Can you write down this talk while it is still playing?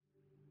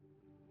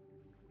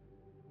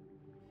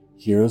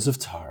Heroes of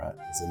Tara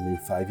is a new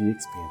 5e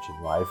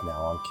expansion live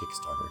now on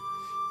Kickstarter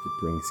that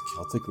brings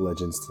Celtic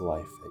legends to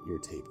life at your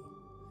table.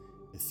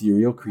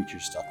 Ethereal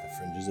creatures stalk the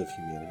fringes of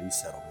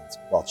humanity's settlements,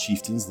 while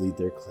chieftains lead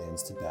their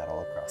clans to battle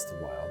across the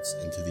wilds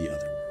into the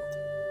otherworld.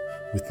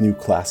 With new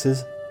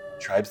classes,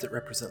 tribes that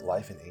represent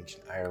life in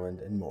ancient Ireland,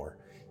 and more,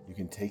 you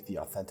can take the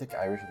authentic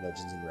Irish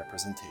legends and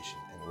representation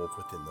and live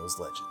within those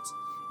legends,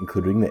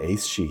 including the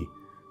Aes She,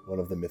 one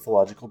of the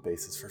mythological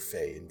bases for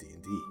Fae in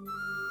D&D.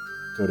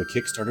 Go to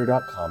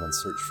Kickstarter.com and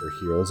search for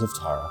Heroes of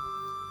Tara,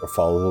 or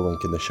follow the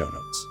link in the show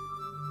notes.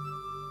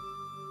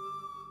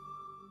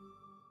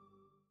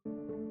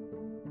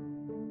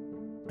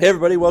 Hey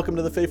everybody, welcome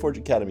to the Faeforge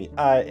Academy.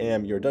 I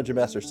am your Dungeon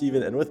Master,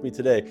 Steven, and with me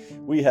today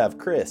we have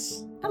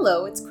Chris.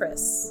 Hello, it's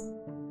Chris.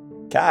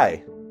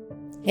 Kai.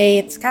 Hey,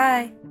 it's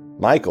Kai.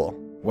 Michael.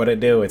 What it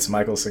do? It's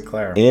Michael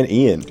Sinclair. And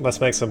Ian. Let's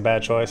make some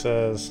bad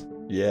choices.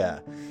 Yeah.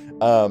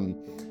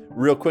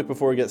 Real quick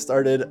before we get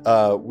started,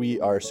 we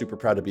are super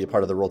proud to be a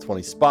part of the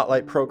Roll20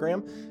 Spotlight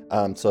program.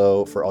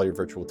 So for all your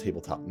virtual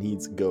tabletop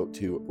needs, go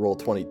to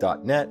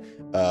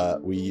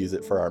roll20.net. We use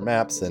it for our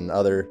maps and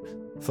other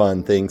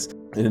fun things.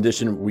 In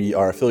addition, we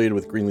are affiliated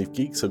with Greenleaf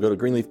Geek, so go to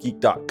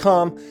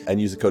greenleafgeek.com and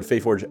use the code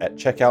Faeforge at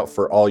checkout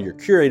for all your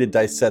curated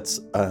dice sets,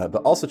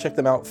 but also check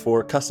them out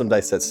for custom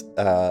dice sets.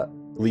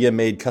 Leah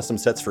made custom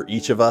sets for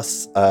each of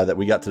us that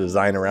we got to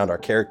design around our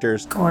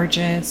characters.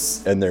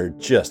 Gorgeous. And they're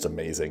just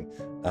amazing.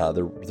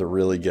 They're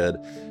really good.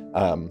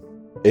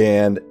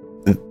 And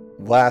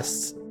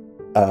last,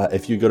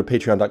 if you go to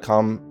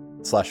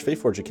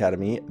patreon.com/Faeforge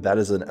Academy, that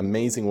is an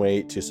amazing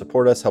way to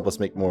support us, help us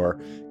make more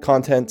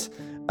content,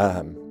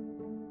 and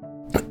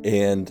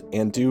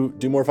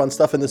do more fun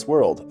stuff in this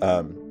world.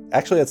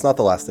 Actually, that's not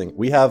the last thing.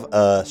 We have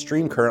a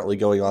stream currently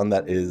going on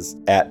that is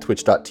at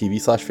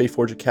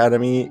twitch.tv/Faeforge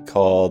Academy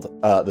called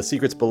The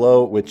Secrets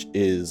Below, which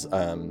is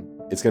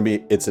it's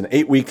an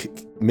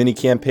 8-week mini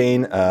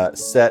campaign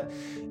set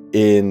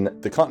in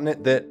the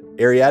continent that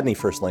Ariadne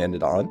first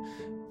landed on,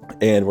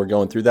 and we're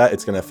going through that.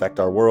 It's going to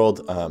affect our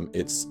world.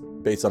 It's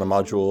based on a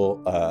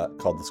module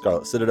called The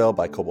Scarlet Citadel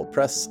by Kobold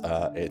Press.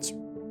 It's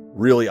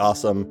really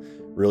awesome,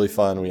 really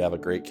fun. We have a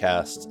great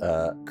cast.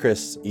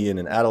 Chris, Ian,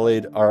 and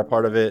Adelaide are a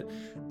part of it,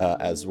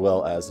 as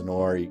well as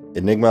Nori,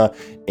 Enigma,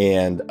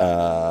 and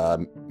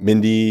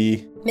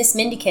Miss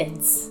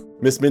Mindykins.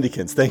 Miss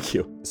Mindykins, thank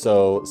you.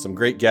 So some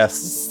great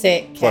guests.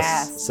 Sick plus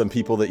cast. Some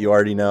people that you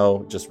already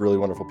know, just really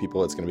wonderful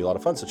people. It's going to be a lot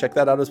of fun, so check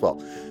that out as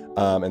well.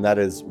 And that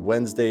is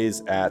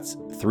Wednesdays at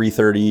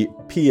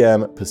 3:30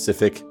 p.m.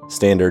 Pacific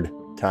Standard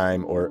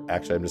Time, or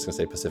actually I'm just going to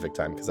say Pacific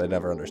Time because I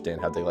never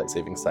understand how Daylight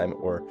Savings Time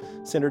or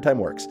Standard Time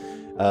works.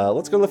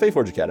 Let's go to the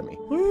Faeforge Academy.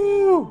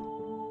 Woo!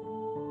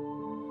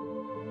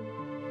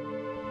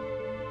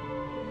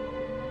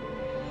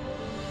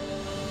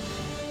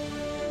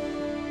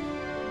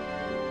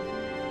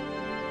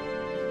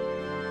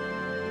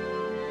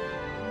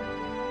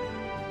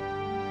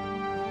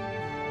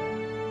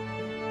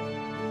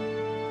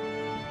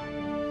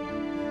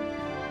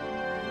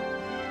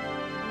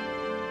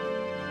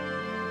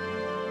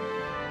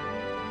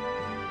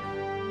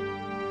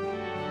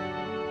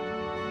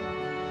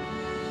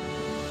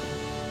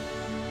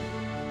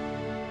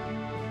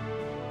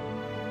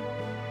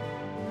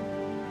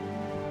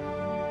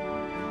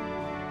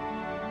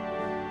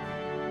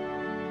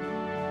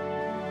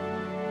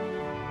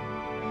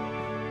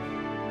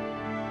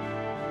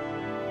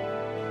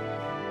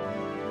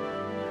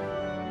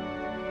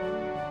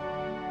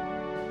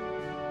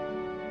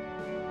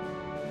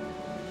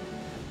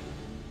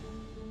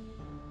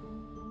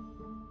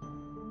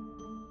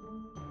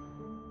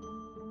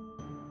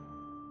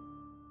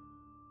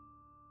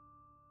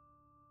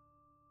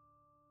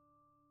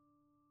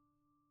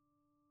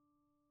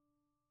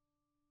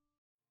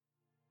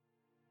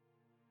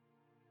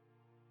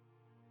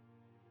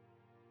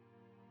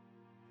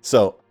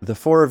 So the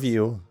four of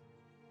you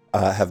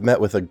have met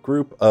with a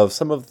group of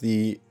some of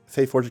the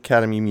Faeforge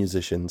Academy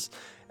musicians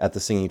at the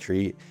Singing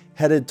Tree,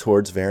 headed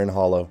towards Varen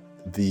Hollow,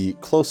 the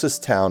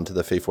closest town to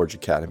the Faeforge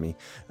Academy.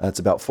 It's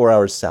about 4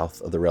 hours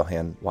south of the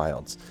Railhand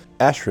Wilds.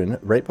 Ashrin,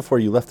 right before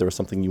you left, there was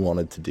something you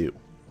wanted to do,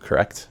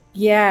 correct?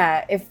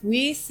 Yeah, if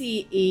we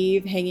see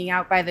Eve hanging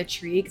out by the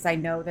tree, because I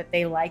know that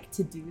they like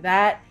to do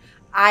that,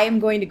 I am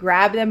going to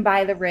grab them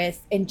by the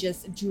wrist and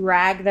just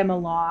drag them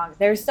along.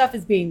 Their stuff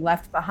is being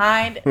left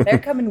behind. They're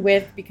coming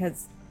with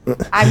because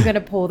I'm going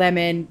to pull them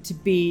in to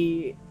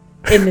be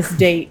in this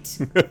date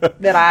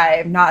that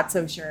I'm not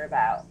so sure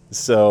about.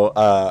 So,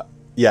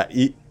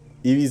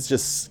 Evie's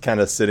just kind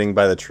of sitting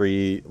by the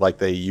tree like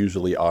they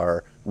usually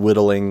are,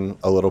 whittling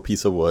a little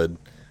piece of wood.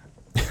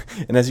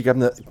 And as you grab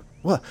them,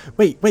 what?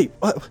 Wait,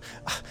 what?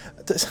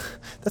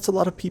 That's a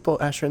lot of people,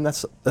 Ashrin.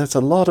 That's a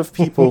lot of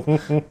people.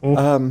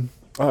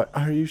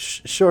 Are you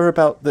sure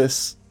about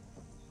this?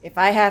 If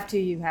I have to,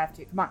 you have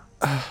to. Come on.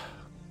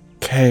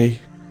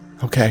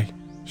 Okay.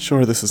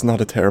 Sure, this is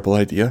not a terrible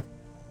idea.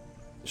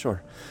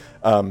 Sure.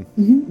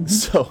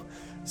 So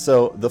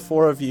the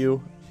four of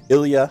you,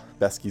 Ilya,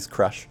 Besky's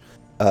crush,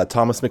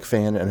 Thomas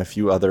McFan, and a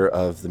few other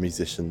of the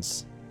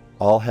musicians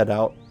all head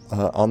out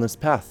on this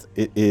path.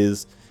 It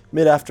is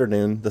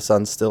mid-afternoon. The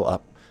sun's still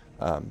up.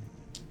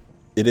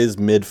 It is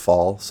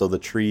mid-fall, so the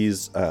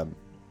trees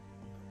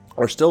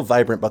are still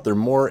vibrant, but they're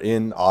more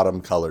in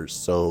autumn colors.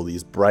 So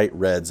these bright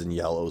reds and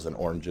yellows and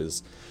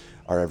oranges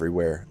are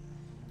everywhere.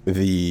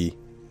 The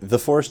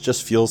forest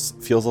just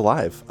feels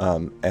alive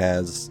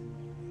as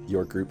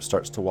your group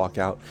starts to walk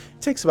out.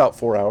 It takes about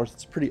 4 hours.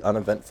 It's a pretty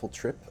uneventful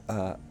trip.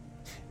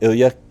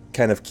 Ilya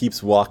kind of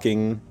keeps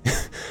walking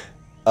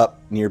up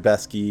near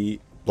Besky,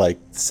 like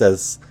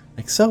says,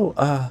 like,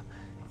 so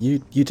you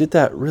did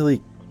that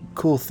really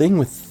cool thing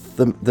with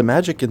the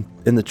magic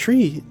in the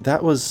tree.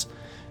 That was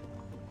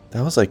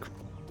like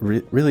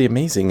really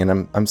amazing,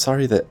 and I'm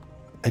sorry that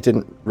I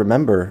didn't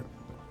remember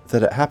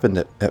that it happened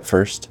at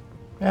first.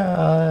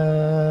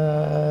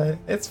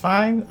 It's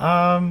fine.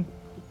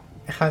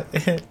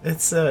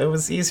 It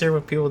was easier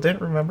when people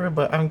didn't remember,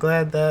 but I'm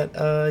glad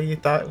that you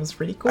thought it was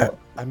pretty cool.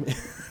 I mean,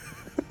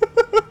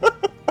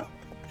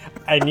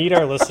 I need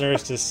our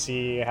listeners to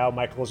see how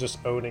Michael's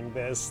just owning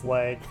this.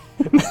 Like,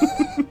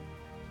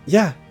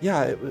 yeah,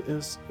 it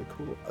was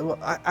cool. Well,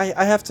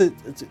 I have to.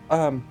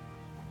 I'm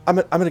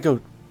gonna go.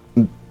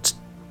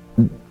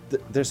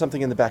 There's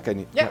something in the back I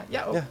need. Yeah,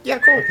 cool.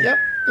 Okay.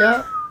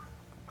 Yeah.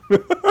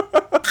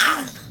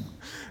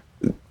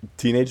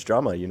 Teenage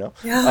drama, you know?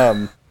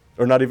 Yeah.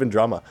 Or not even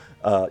drama.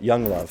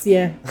 Young love.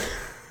 Yeah.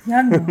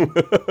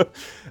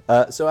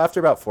 So after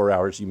about 4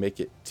 hours, you make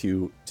it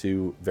to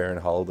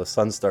Varen Hollow. The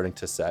sun's starting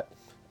to set.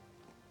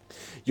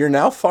 You're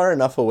now far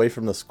enough away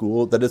from the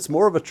school that it's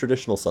more of a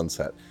traditional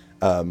sunset.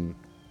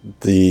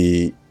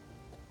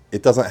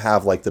 It doesn't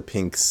have like the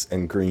pinks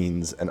and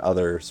greens and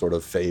other sort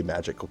of fey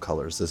magical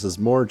colors. This is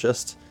more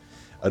just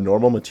a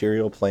normal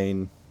material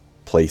plane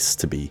place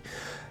to be.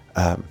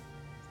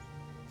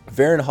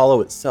 Varen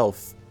Hollow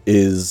itself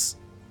it's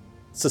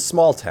a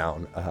small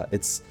town.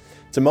 It's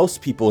to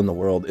most people in the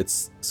world,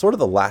 it's sort of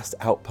the last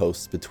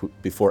outpost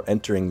before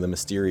entering the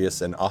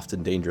mysterious and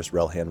often dangerous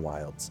Relhan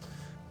Wilds.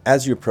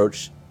 As you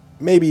approach,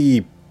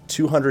 maybe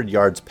 200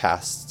 yards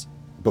past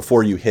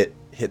before you hit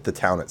the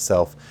town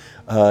itself,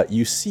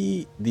 you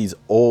see these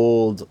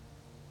old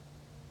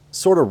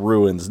sort of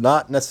ruins,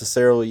 not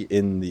necessarily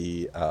in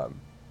the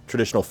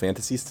traditional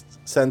fantasy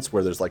sense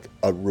where there's like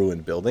a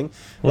ruined building,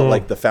 but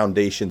like the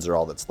foundations are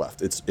all that's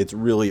left. It's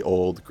really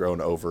old, grown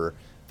over.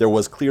 There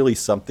was clearly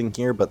something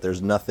here, but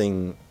there's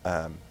nothing.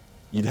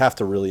 You'd have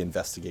to really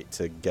investigate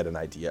to get an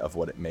idea of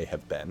what it may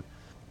have been.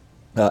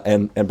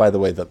 And by the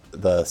way,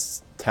 the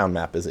town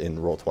map is in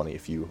Roll20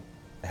 if you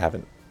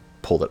haven't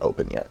pulled it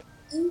open yet.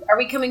 Are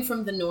we coming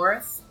from the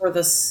north or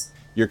this?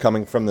 You're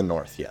coming from the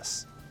north,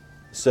 yes.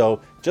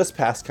 So just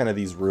past kind of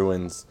these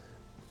ruins,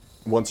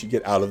 once you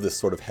get out of this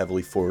sort of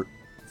heavily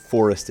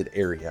forested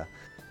area,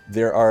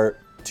 there are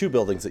two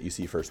buildings that you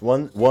see first.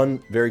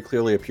 One very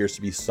clearly appears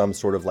to be some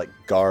sort of like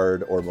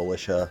guard or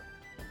militia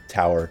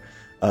tower.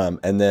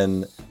 And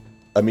then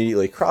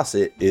immediately across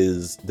it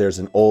there's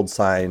an old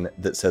sign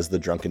that says the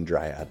Drunken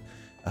Dryad.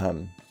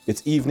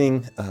 It's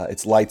evening,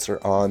 its lights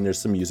are on, there's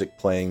some music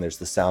playing, there's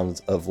the sounds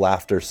of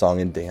laughter, song,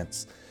 and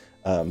dance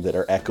that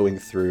are echoing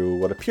through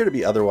what appear to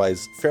be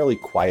otherwise fairly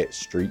quiet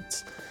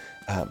streets.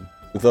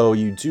 Though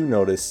you do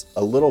notice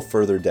a little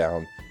further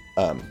down,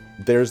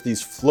 there's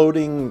these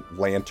floating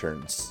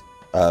lanterns,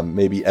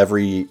 maybe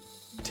every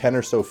 10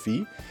 or so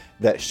feet,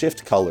 that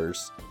shift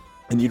colors,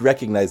 and you'd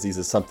recognize these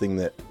as something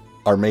that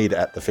are made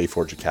at the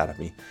Feyforge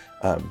Academy.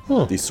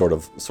 These sort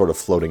of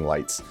floating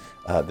lights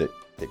that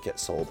get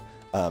sold.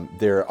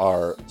 There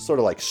are sort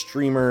of like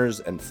streamers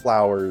and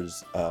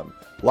flowers,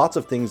 lots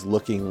of things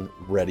looking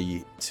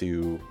ready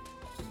to,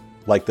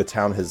 like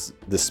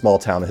this small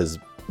town has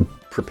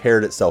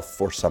prepared itself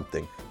for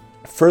something.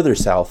 Further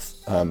south,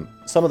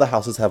 some of the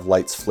houses have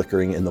lights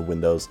flickering in the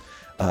windows,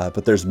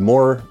 but there's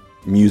more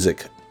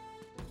music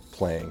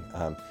playing.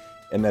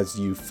 And as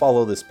you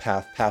follow this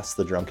path past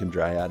the Drunken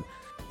Dryad,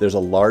 there's a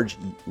large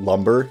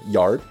lumber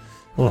yard.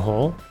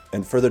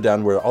 And further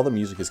down where all the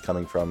music is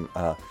coming from,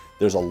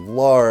 there's a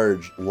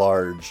large,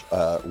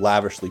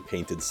 lavishly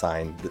painted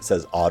sign that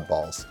says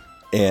Oddballs.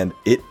 And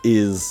it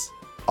is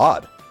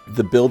odd.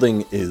 The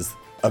building is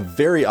a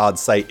very odd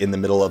sight in the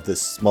middle of this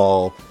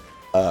small,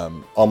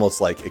 almost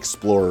like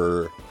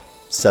explorer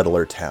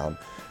settler town.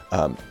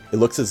 It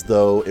looks as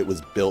though it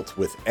was built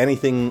with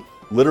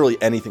literally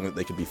anything that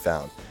they could be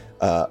found.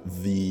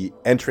 The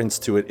entrance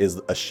to it is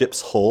a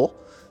ship's hull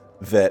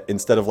that,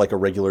 instead of like a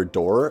regular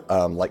door,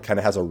 like kind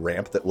of has a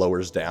ramp that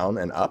lowers down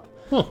and up.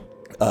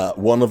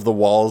 One of the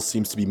walls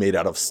seems to be made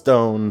out of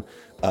stone.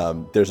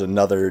 There's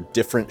another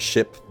different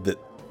ship that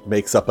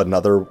makes up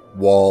another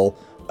wall.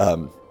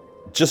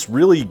 Just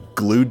really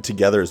glued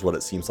together is what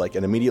it seems like.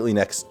 And immediately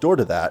next door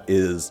to that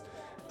is,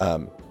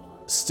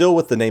 still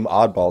with the name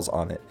Oddballs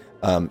on it,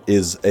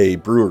 is a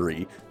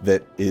brewery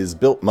that is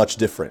built much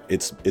different.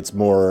 It's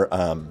more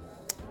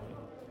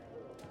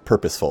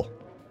purposeful,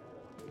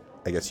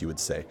 I guess you would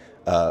say,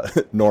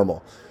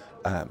 normal.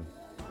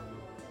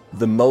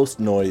 The most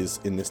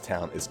noise in this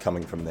town is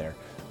coming from there.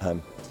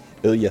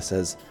 Ilya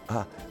says,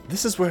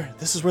 this is where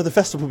the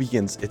festival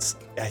begins.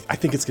 I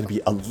think it's going to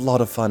be a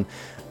lot of fun.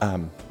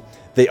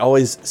 They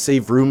always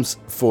save rooms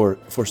for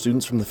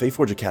students from the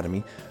Feyforge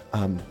Academy,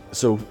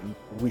 so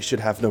we should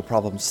have no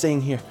problem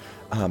staying here.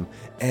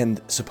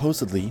 And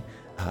supposedly,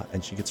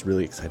 and she gets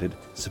really excited,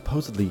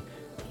 supposedly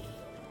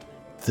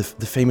the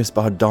famous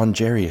bard Don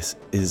Jarius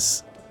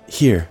is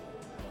here,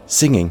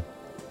 singing,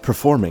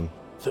 performing.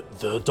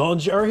 The Don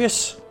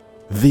Jarius?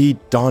 The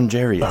Don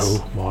Jarius.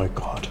 Oh my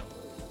god.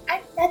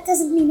 That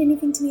doesn't mean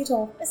anything to me at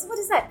all. What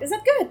is that? Is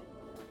that good?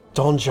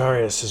 Don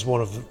Jarius is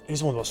one of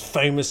the most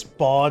famous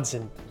bards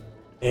in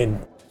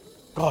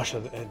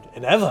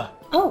ever.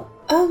 Oh,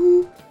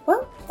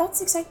 well,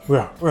 that's exciting.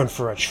 We're in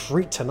for a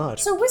treat tonight.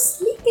 So we're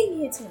sleeping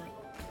here tonight.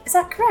 Is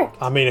that correct?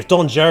 I mean, if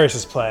Don Jarius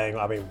is playing,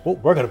 I mean,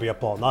 we're going to be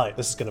up all night.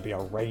 This is going to be a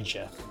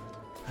rager.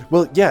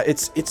 Well, yeah,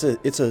 it's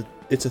a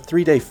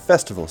 3-day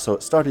festival. So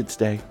it started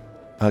today,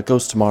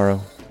 goes tomorrow,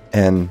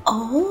 and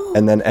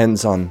then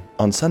ends on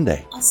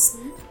Sunday. A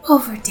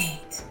sleepover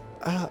date.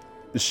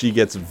 She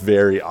gets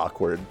very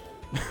awkward.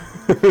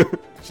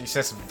 She's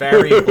just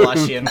very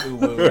blushy and ooh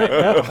right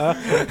now.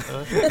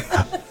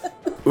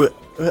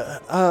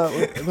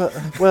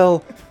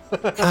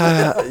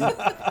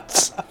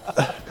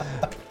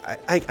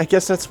 I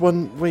guess that's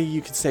one way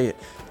you could say it.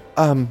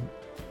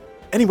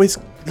 Anyways,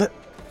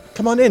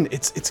 come on in.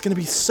 It's gonna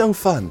be so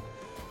fun.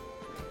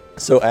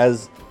 So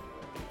as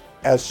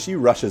she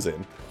rushes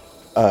in,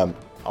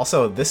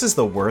 Also, this is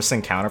the worst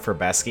encounter for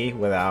Besky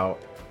without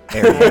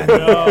Ariadne.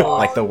 No.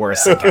 Like the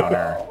worst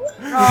encounter.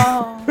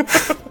 Oh.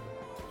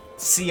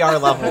 CR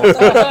level.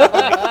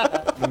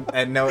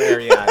 And no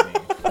Ariadne.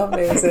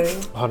 Amazing.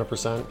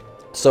 100%.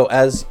 so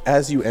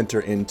as you enter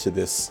into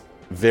this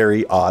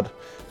very odd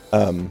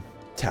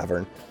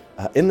tavern,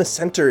 in the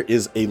center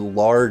is a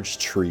large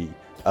tree,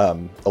 a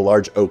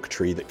large oak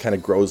tree that kind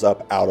of grows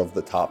up out of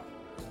the top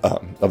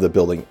of the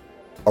building.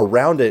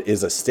 Around it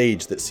is a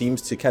stage that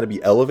seems to kind of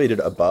be elevated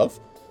above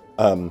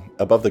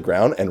the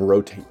ground and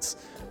rotates.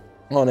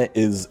 On it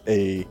is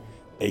a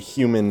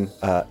human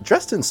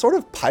dressed in sort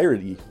of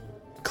piratey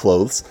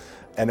clothes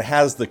and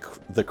has the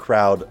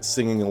crowd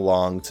singing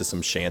along to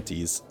some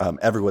shanties.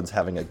 Everyone's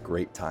having a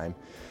great time.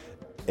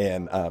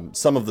 And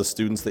some of the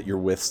students that you're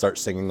with start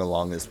singing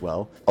along as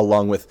well,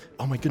 along with,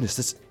 oh my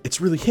goodness, it's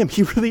really him.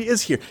 He really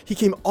is here. He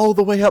came all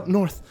the way up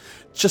north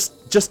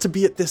just to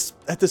be at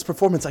this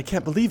performance. I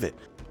can't believe it.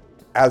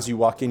 As you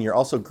walk in, you're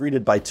also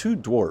greeted by two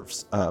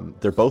dwarves.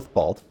 They're both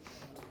bald,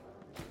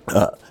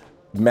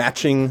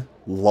 matching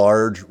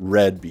large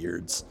red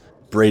beards,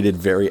 braided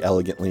very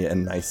elegantly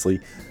and nicely.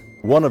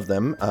 One of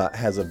them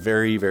has a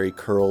very, very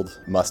curled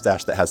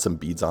mustache that has some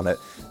beads on it.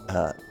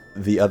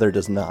 The other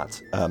does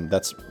not.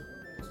 That's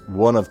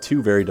one of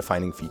two very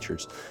defining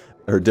features,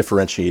 or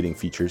differentiating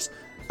features.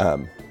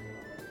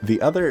 The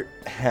other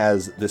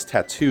has this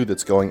tattoo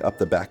that's going up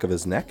the back of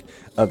his neck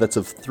that's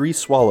of 3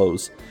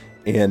 swallows.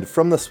 And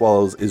from the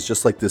swallows is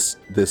just like this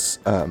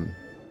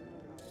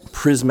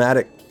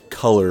prismatic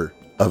color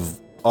of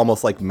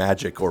almost like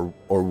magic or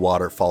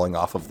water falling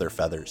off of their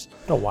feathers.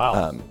 Oh,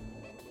 wow.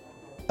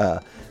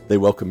 They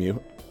welcome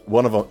you.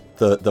 One of them,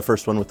 the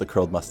first one with the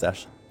curled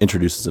mustache,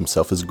 introduces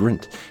himself as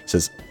Grint. He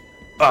says,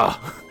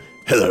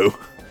 hello.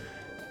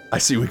 I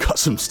see we got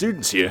some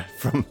students here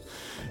you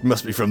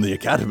must be from the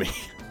academy.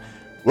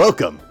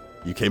 Welcome.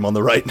 You came on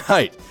the right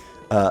night.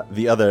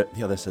 The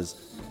other says,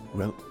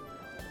 well,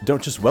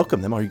 don't just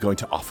welcome them. Are you going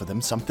to offer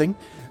them something?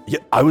 Yeah,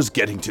 I was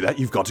getting to that.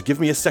 You've got to give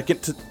me a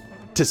second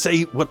to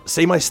say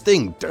my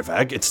sting,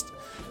 Dervag. It's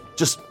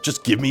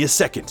just give me a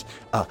second.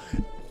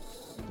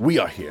 We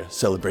are here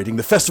celebrating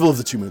the Festival of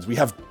the Two Moons. We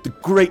have the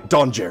great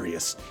Don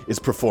Jarius is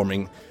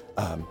performing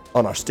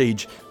on our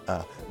stage.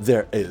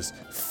 There is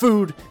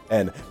food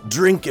and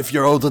drink if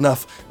you're old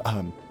enough.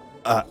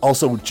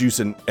 Also juice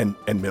and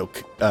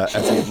milk,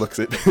 as he looks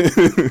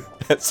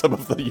at some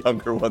of the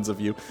younger ones of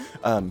you.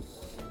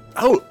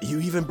 Oh, you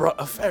even brought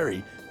a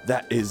ferry.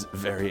 That is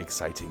very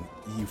exciting.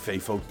 You Fey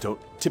folk don't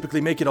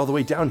typically make it all the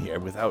way down here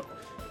without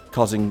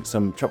causing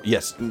some trouble.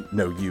 Yes,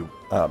 no, you.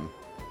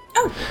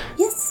 Oh,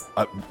 yes.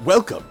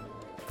 Welcome.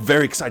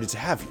 Very excited to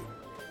have you.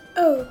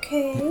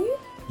 Okay.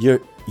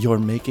 You're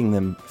making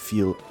them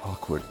feel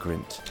awkward,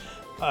 Grint.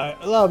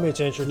 Allow me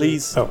to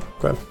introduce... Please. Oh,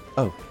 go ahead.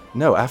 Oh,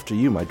 no, after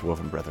you, my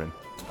dwarven brethren.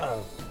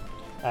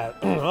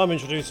 I'll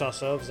introduce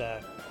ourselves.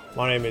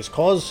 My name is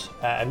Koz,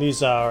 and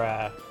these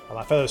are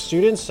my fellow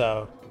students,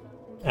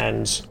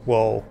 and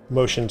we'll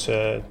motion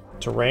to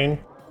Rain.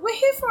 We're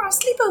here for our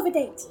sleepover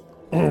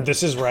date.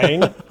 This is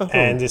Rain,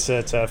 and it's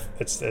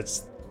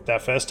their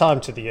first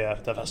time to the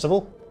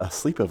festival. A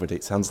sleepover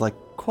date sounds like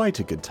quite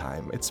a good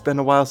time. It's been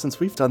a while since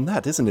we've done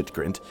that, isn't it,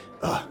 Grint?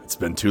 It's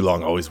been too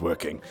long, always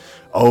working.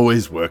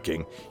 Always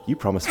working. You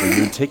promised me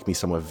you'd take me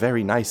somewhere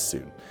very nice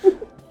soon.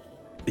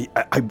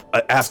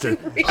 After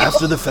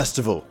the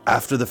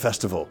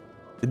festival.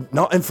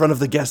 Not in front of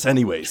the guests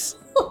anyways.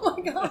 Oh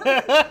my god.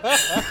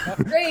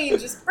 Rain,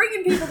 just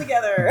bringing people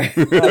together.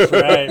 That's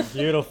right.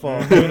 Beautiful.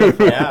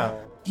 Yeah.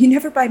 You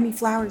never buy me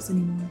flowers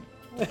anymore.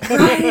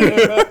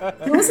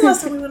 When was the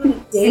last time we went on a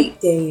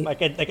date?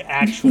 like an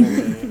actual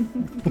date.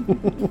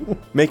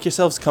 Make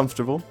yourselves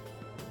comfortable.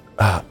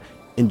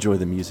 Enjoy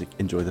the music,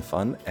 enjoy the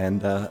fun,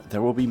 and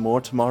there will be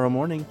more tomorrow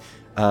morning.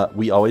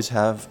 We always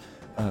have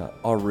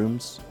our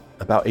rooms,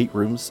 about 8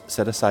 rooms,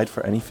 set aside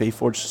for any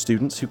Faeforge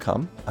students who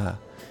come.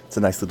 It's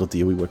a nice little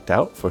deal we worked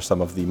out for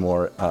some of the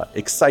more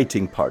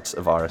exciting parts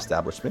of our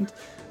establishment.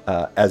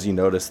 As you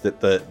notice, that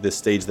this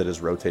stage that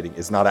is rotating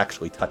is not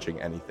actually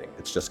touching anything.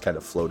 It's just kind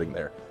of floating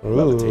there,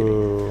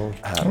 levitating.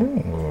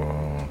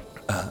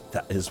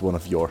 That is one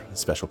of your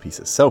special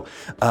pieces. So,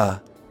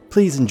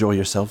 please enjoy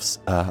yourselves.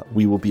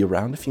 We will be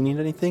around if you need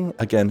anything.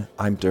 Again,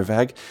 I'm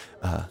Dervag,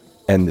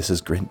 and this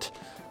is Grint.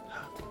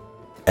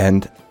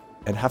 And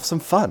have some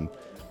fun.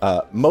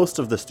 Most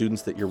of the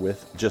students that you're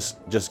with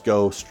just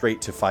go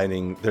straight to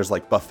finding. There's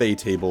like buffet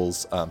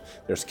tables.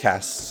 There's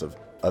casks of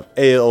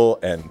ale,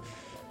 and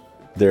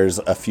there's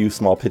a few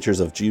small pitchers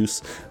of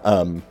juice,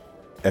 and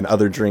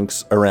other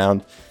drinks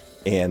around.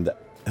 And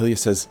Ilya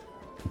says,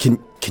 "Can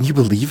you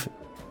believe?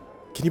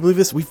 Can you believe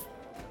this?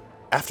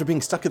 After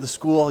being stuck at the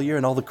school all year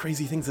and all the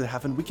crazy things that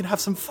happened, we can have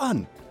some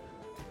fun.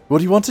 What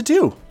do you want to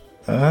do?"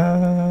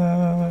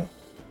 Try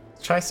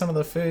some of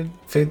the food.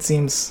 Food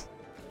seems...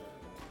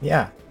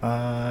 Yeah.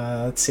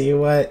 Let's see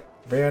what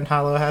Rare and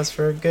Hollow has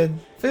for good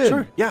food.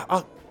 Sure. Yeah,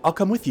 I'll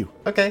come with you.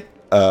 Okay.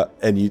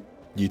 And you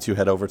two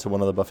head over to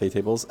one of the buffet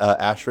tables.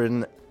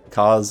 Ashrin,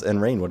 Kaz,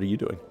 and Rain, what are you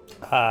doing?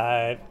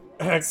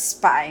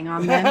 Spying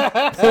on them.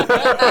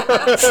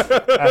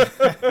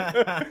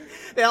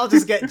 They all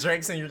just get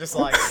drinks, and you're just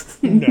like,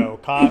 No,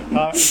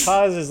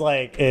 Kaz is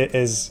like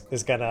is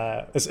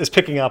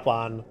picking up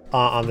on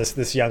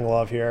this young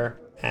love here,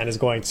 and is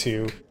going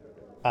to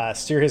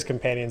steer his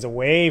companions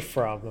away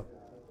from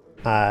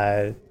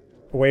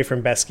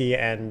Besky,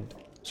 and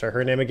sorry,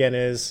 her name again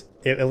is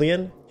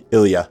Ilya.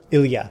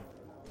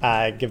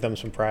 Give them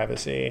some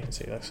privacy.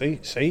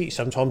 See,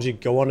 sometimes you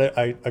go on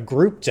a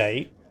group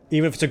date,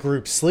 even if it's a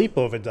group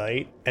sleepover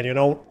date, and you're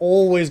not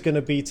always going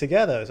to be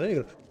together. So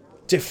you got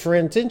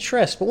different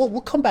interests, but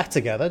we'll come back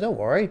together. Don't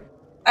worry.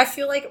 I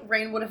feel like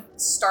Rain would have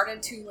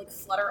started to like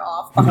flutter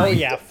off behind. Oh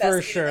yeah, for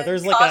Bessie, sure. and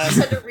There's Kaz like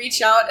just had to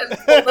reach out and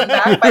pull them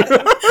back by the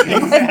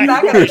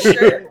back of her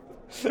shirt.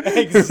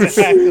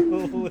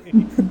 Exactly.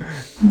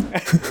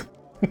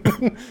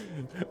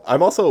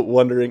 I'm also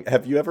wondering,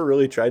 have you ever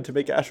really tried to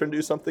make Ashrin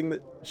do something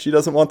that she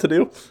doesn't want to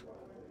do?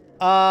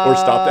 Or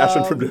stopped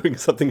Ashrin from doing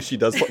something she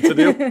does want to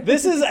do?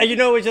 This is,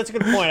 that's a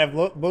good point.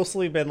 I've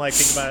mostly been like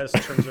thinking about it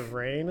in terms of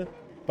Rain,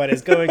 but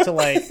it's going to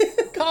like,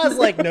 Kaz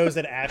like knows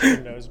that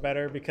Ashrin knows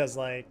better, because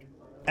like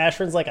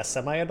Ashrin's like a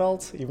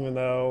semi-adult, even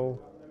though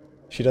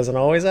she doesn't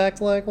always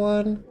act like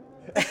one.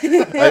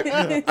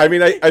 I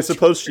mean, I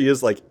suppose she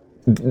is like,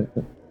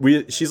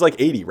 she's like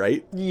 80,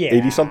 right? Yeah.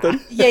 80 something?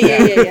 Yeah.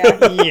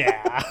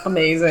 Yeah.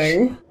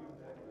 Amazing.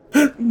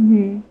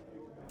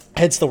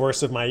 Hence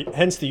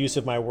the use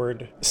of my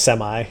word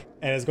semi,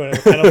 and it's going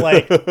to kind of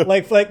like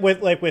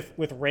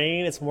with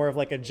Rain, it's more of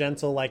like a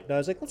gentle like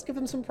nudge, like let's give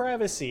them some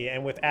privacy,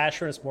 and with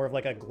Ashrin, it's more of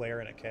like a glare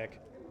and a kick.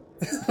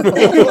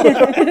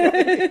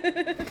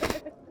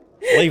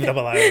 Leave them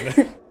alone.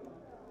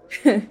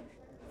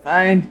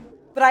 Fine.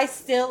 But I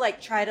still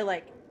like try to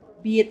like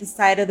be at the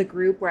side of the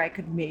group where I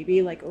could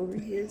maybe like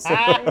overhear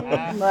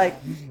something. Like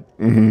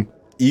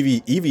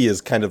Evie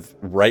is kind of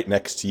right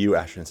next to you,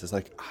 Ashrin, and says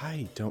like,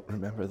 I don't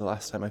remember the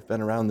last time I've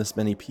been around this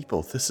many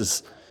people. This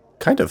is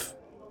kind of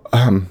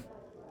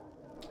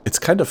it's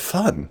kind of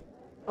fun.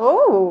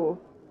 Oh.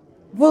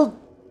 Well,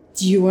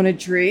 do you want a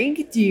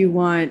drink? Do you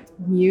want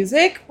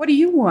music? What do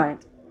you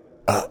want?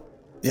 I'll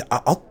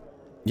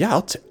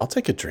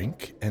take a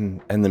drink,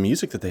 and the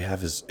music that they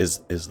have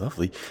is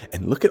lovely.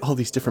 And look at all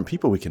these different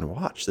people we can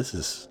watch. This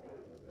is...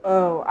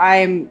 Oh,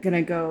 I'm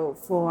gonna go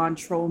full on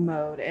troll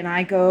mode, and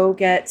I go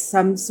get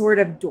some sort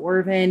of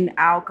Dwarven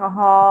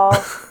alcohol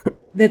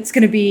that's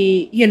gonna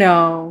be,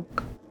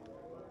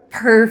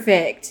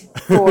 perfect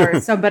for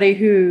somebody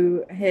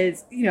who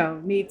needs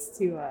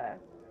to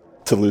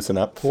loosen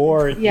up.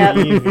 Poor Yep.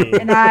 Evie.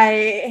 And I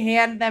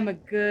hand them a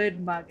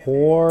good mug. Of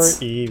Poor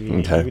it.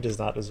 Evie. Okay. Evie does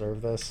not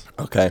deserve this.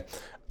 Okay.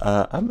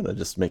 I'm gonna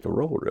just make a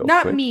roll real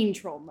Not quick. mean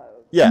troll mode.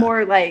 Yeah.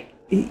 More like,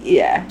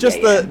 yeah. Just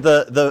yeah.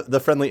 the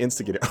friendly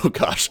instigator. Oh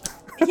gosh.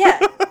 Yeah,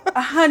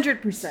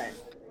 100%.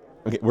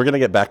 Okay, we're gonna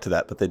get back to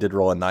that, but they did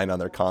roll a 9 on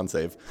their con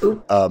save.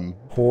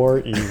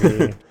 Poor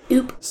Evie.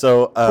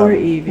 So Poor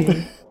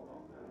Evie.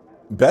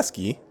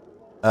 Besky,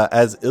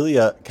 as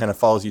Ilya kind of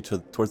follows you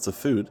towards the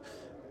food,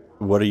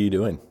 what are you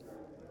doing?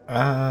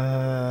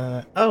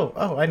 I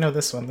know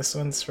this one. This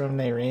one's from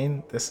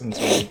Nairine. This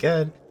one's really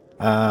good.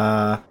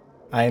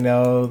 I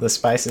know the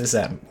spices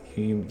that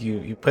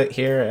you put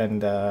here,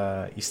 and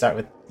you start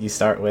with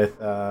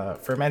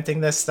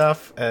fermenting this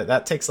stuff.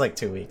 That takes like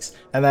 2 weeks,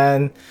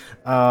 and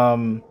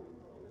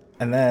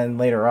then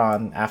later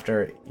on,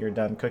 after you're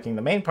done cooking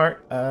the main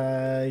part,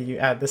 you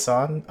add this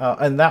on.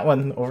 And that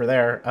one over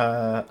there,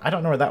 I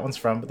don't know where that one's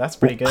from, but that's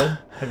pretty good.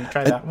 Have you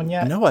tried that one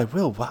yet? No, I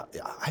will. Wow,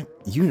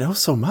 you know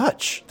so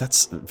much.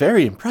 That's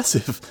very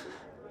impressive.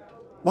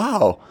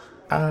 Wow.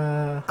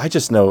 I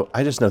just know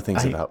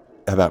things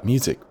about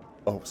music.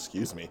 Oh,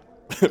 excuse me.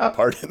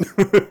 Pardon.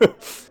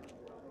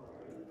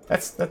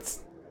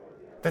 That's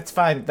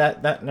fine.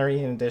 That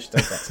Narian dish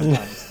does that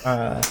sometimes.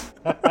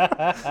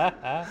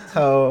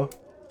 So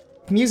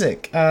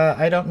music.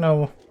 I don't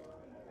know.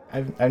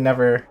 I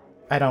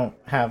don't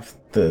have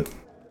the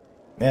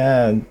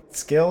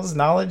skills,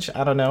 knowledge.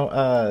 I don't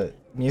know.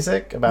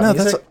 Music about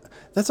music.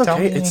 That's Tell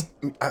okay. me. It's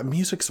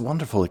music's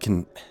wonderful. It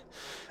can.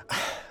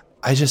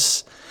 I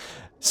just.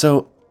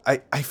 So I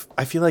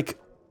feel like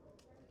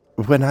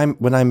when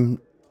I'm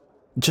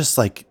just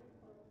like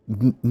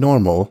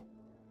normal,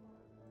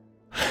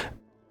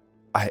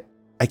 I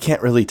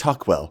can't really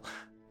talk well.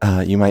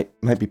 You might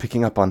be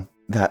picking up on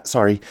that.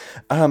 Sorry.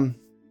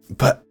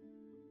 But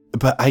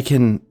I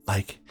can,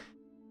 like,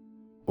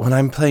 when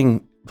I'm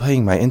playing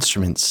my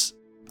instruments,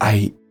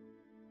 I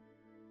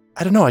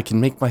don't know, I can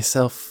make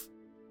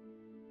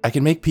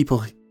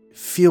people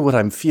feel what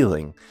I'm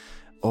feeling,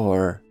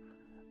 or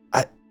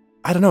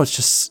I don't know,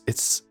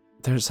 it's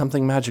there's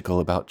something magical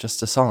about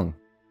just a song.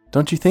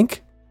 Don't you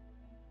think?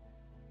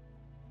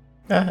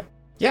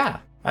 Yeah,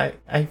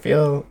 I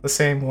feel the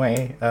same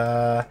way.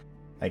 I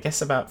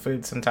guess about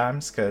food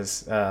sometimes,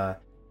 because my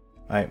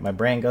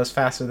brain goes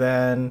faster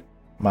than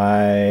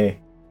my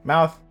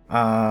mouth.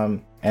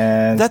 And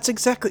That's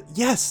exactly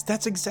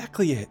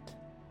it.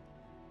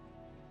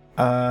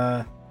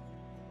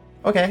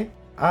 Okay.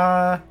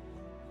 I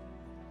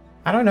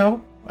don't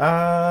know.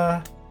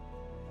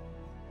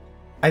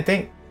 I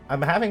think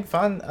I'm having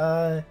fun.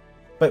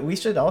 But we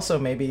should also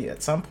maybe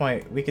at some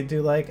point we could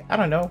do, like, I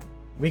don't know,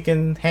 we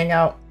can hang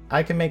out.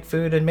 I can make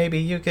food and maybe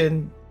you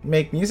can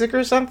make music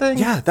or something.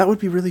 Yeah, that would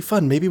be really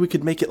fun. Maybe we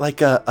could make it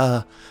like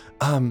a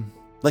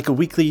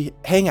weekly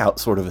hangout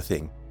sort of a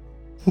thing.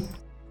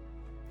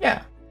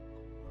 Yeah.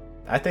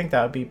 I think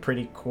that would be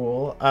pretty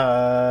cool.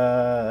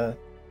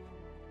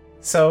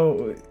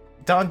 So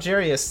Don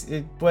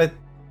Jarius,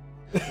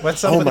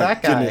 what's up with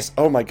that guy?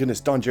 Oh my goodness,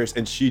 Don Jarius.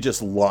 And she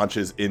just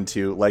launches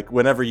into, like,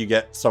 whenever you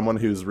get someone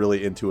who's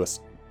really into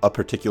a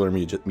particular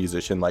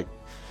musician, like,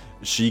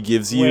 she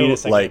gives you, Wait a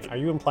second. like... Are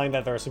you implying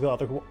that there are some people out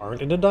there who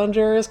aren't into Don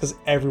Jarius? Because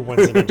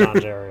everyone's into Don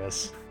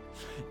Jarius.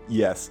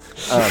 Yes,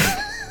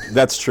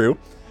 that's true.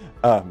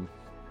 But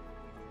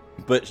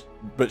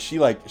she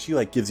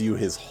gives you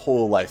his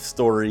whole life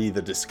story,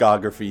 the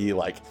discography,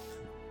 like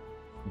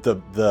the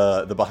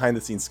behind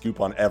the scenes scoop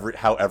on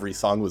how every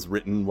song was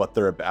written, what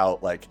they're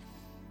about, like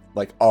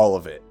all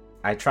of it.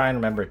 I try and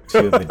remember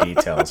two of the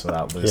details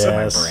without losing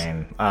Yes. my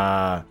brain.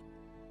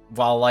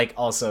 While, like,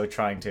 also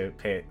trying to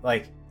pay,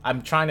 like,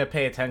 I'm trying to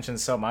pay attention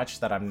so much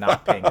that I'm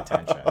not paying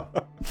attention.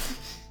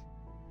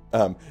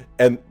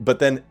 But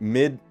then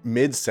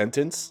mid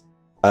sentence,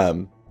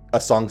 a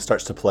song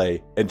starts to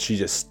play and she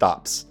just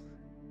stops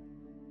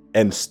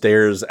and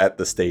stares at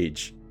the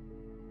stage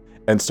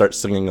and starts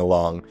singing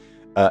along.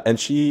 And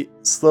she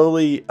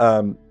slowly,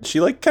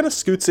 she like kind of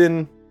scoots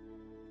in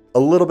a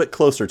little bit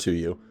closer to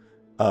you,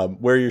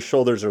 where your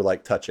shoulders are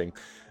like touching.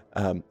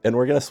 And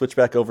we're gonna switch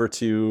back over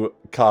to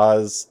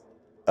Kaz,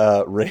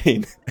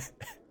 Rain,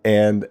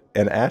 and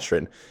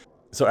Ashrin.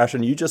 So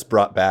Ashrin, you just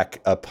brought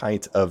back a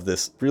pint of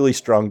this really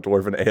strong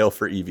dwarven ale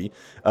for Evie.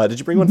 Did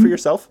you bring one for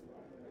yourself?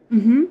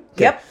 Mm-hmm.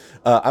 Okay. Yep.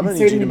 I'm gonna I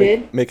need you to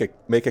certainly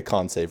make a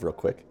con save real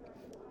quick.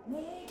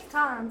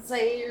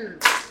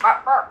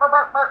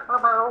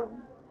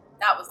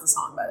 That was the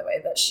song, by the way,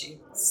 that she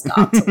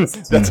stopped to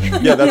listen to.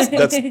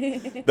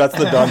 That's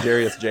the Don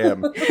Jarius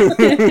jam.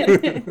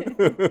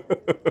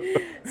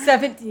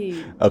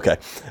 17. Okay,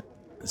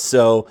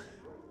 so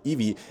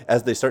Evie,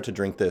 as they start to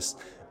drink this,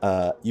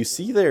 you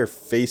see their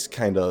face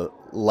kind of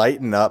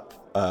lighten up,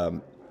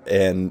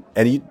 and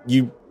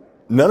you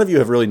none of you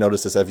have really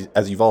noticed this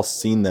as you've all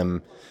seen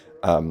them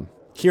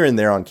here and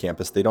there on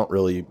campus. They don't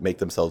really make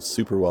themselves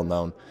super well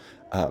known.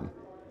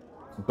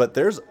 But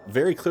there's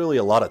very clearly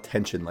a lot of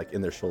tension, like,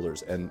 in their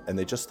shoulders, and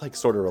they just, like,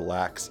 sort of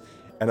relax,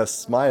 and a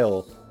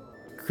smile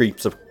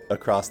creeps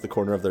across the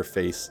corner of their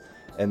face,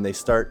 and they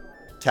start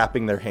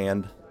tapping their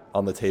hand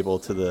on the table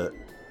to the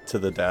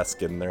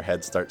desk, and their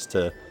head starts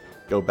to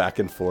go back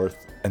and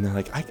forth, and they're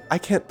like, I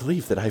can't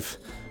believe that I've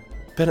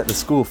been at the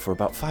school for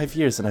about 5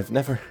 years, and I've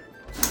never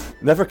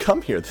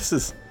come here. This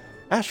is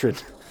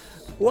Ashrin.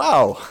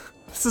 Wow,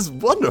 this is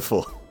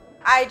wonderful.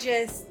 I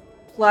just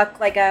pluck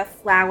like a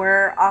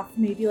flower off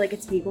maybe like a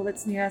table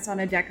that's near us on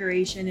a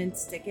decoration and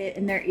stick it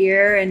in their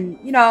ear, and,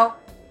 you know,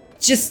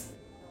 just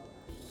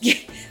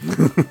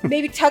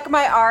maybe tuck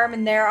my arm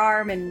in their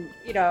arm, and,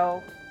 you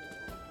know,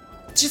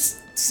 just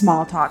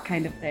small talk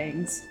kind of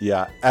things.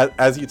 Yeah,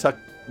 as you tuck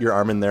your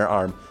arm in their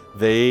arm,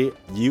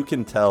 you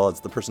can tell, as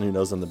the person who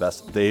knows them the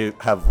best, they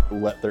have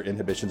let their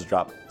inhibitions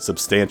drop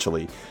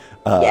substantially.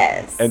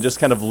 Yes. And just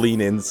kind of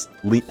leans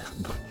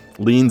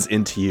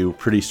into you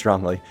pretty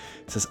strongly.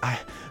 Says, I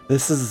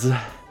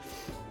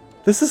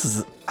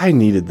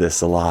needed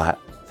this a lot.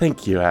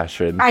 Thank you,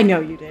 Ashrin. I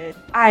know you did.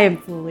 I am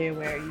fully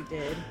aware you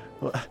did.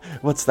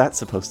 What's that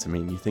supposed to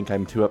mean? You think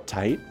I'm too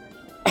uptight?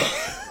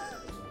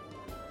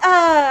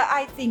 I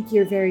I think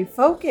you're very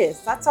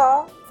focused. That's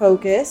all.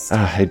 Focused.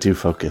 I do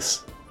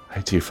focus. A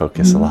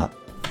lot.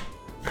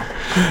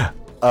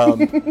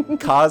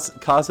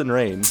 Kaz and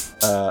Rain,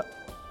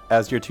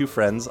 as your two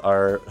friends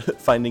are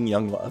finding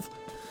young love,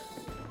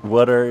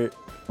 what are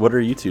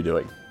you two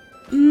doing?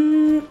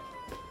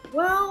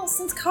 Well,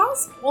 since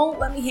Kaz won't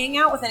let me hang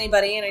out with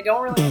anybody, and I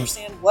don't really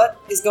understand what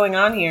is going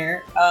on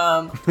here,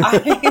 I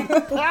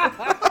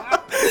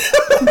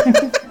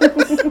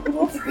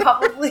will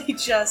probably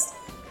just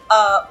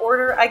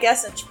order, I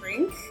guess, a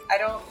drink. I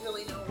don't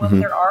really know what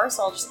there are,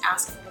 so I'll just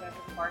ask for whatever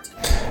the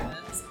bartender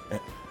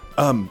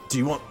recommends. Do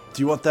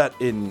you want that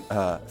in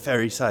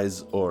fairy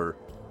size or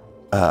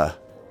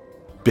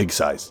big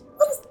size?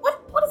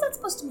 What is that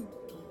supposed to mean?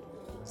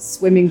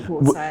 Swimming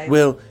pool size.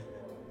 Well,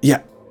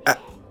 yeah.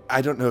 I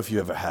don't know if you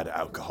ever had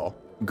alcohol,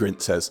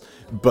 Grint says,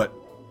 but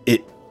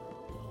it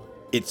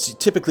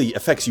typically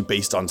affects you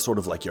based on sort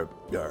of like your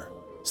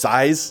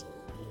size.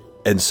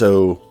 And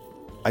so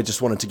I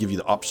just wanted to give you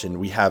the option.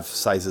 We have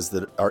sizes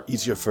that are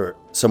easier for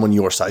someone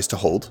your size to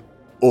hold,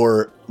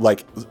 or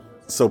like,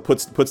 so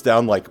puts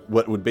down like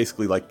what would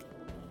basically like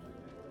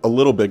a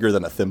little bigger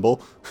than a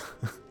thimble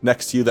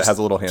next to you that has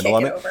a little handle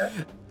on it. Over.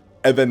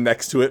 And then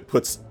next to it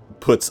puts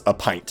a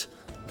pint.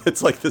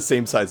 It's like the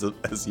same size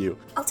as you.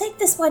 I'll take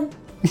this one.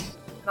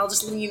 And I'll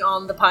just lean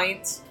on the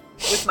pint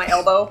with my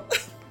elbow.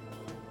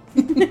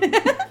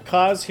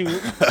 Kaz, who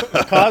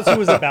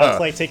was about to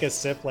like take a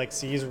sip, like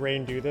sees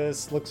Rain do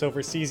this, looks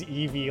over, sees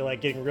Evie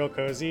like getting real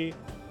cozy,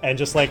 and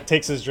just like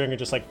takes his drink and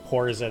just like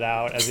pours it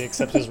out as he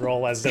accepts his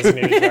role as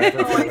designated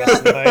driver for the rest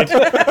of the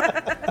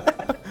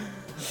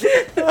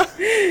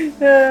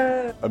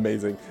night.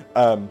 Amazing.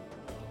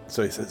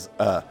 So he says,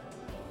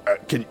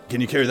 can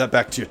you carry that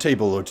back to your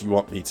table, or do you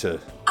want me to?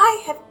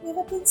 I have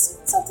never been so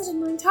insulted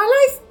in my entire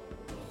life.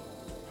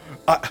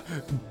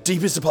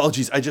 Deepest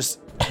apologies.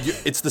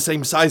 It's the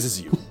same size as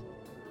you.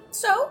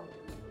 So?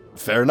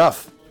 Fair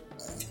enough.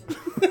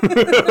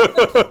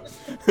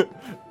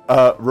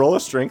 Roll a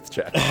strength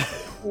check.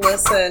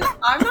 Listen,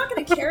 I'm not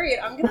going to carry it.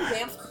 I'm going to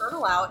vamp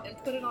Colonel out and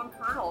put it on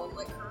Colonel and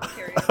let Colonel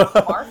carry it from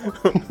the bar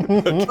for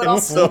me. But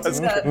I'll still do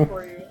that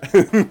for you.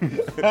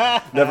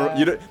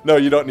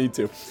 You don't need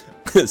to.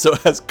 So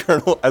as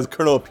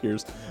Colonel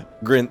appears,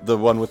 Grint, the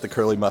one with the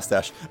curly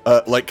mustache,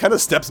 like kind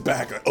of steps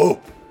back. Like, oh,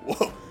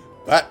 whoa,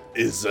 that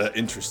is an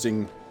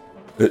interesting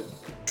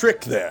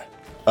trick there.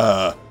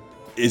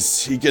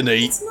 Is he gonna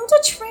eat? It's not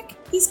a trick.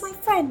 He's my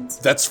friend.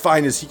 That's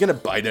fine. Is he gonna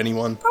bite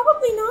anyone?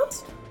 Probably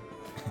not.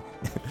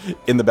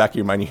 In the back of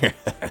your mind, you hear,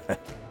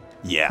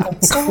 yeah.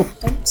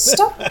 Don't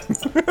stop.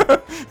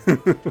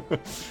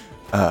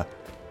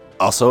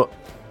 Also,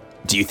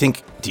 do you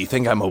think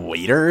I'm a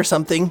waiter or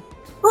something?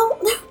 Well,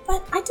 no,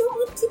 but I don't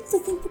want people to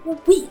think that we're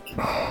weak.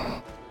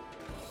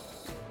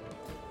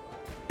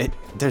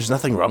 There's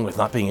nothing wrong with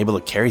not being able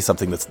to carry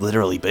something that's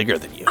literally bigger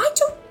than you.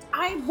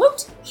 I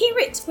won't hear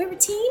it. We're a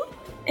team,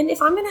 and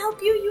if I'm gonna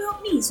help you, you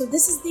help me. So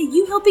this is the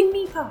you helping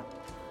me part.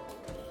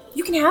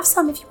 You can have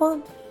some if you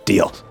want.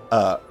 Deal.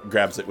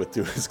 Grabs it with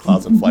two of his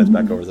claws and flies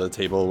back over to the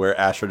table where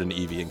Ashford and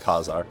Evie and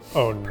Kaz are.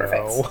 Oh no.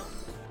 Perfect.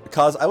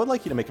 Kaz, I would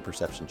like you to make a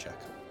perception check.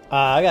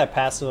 I got a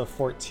passive of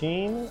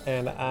 14,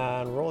 and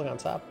I'm rolling on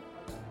top.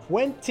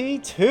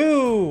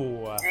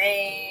 22.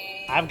 Dang.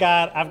 I've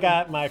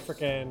got my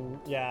freaking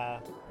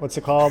what's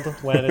it called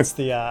when it's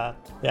the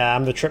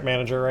I'm the trip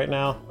manager right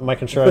now. I'm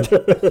making sure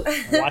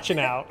watching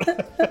out.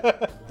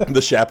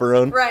 The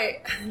chaperone.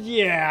 Right.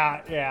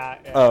 Yeah.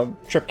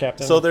 Trip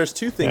captain. So there's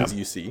two things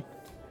you see.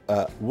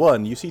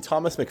 One, you see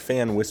Thomas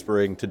McFan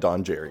whispering to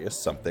Don Jarius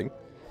something.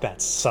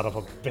 That son of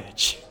a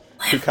bitch.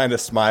 Who kind of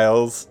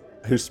smiles.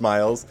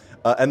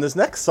 And this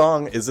next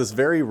song is this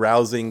very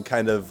rousing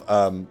kind of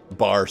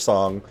bar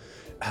song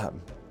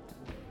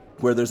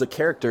where there's a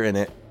character in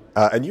it.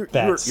 And you're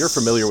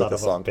familiar with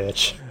this song.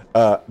 Bitch.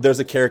 There's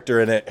a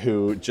character in it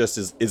who just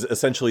is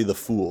essentially the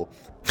fool.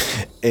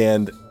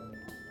 And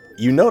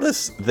you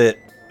notice that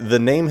the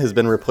name has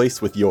been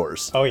replaced with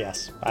yours. Oh,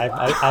 yes. I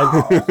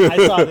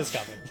saw this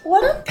coming.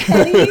 What a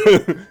petty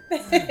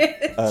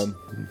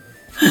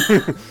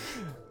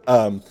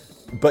bitch.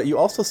 But you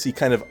also see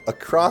kind of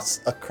across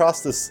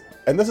this,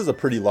 and this is a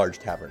pretty large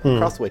tavern,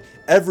 across the way,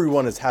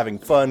 everyone is having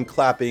fun,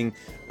 clapping,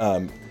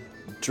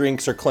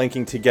 drinks are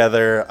clanking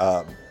together,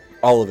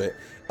 all of it.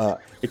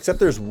 Except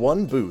there's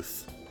one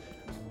booth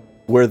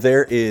where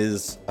there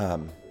is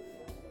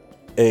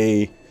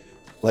a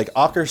like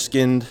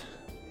ochre-skinned,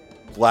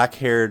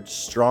 black-haired,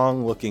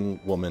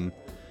 strong-looking woman,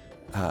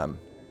 a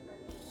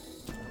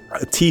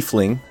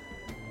tiefling,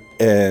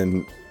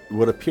 and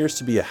what appears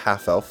to be a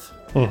half-elf,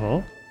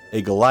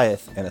 a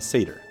Goliath, and a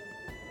satyr.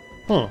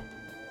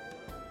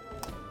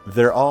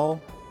 They're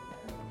all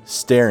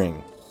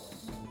staring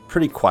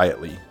pretty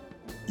quietly.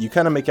 You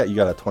kind of make out, you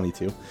got a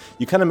 22.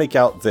 You kind of make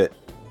out that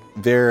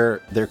their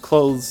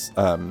clothes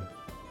are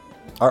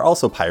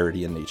also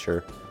piratey in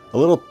nature, a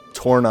little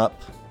torn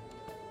up,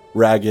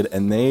 ragged,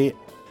 and they,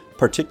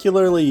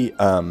 particularly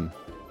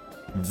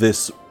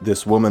this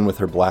woman with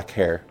the black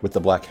hair,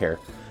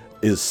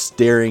 is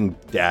staring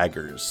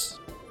daggers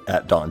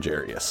at Don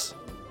Jarius.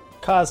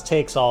 Kaz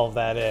takes all of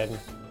that in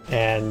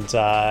and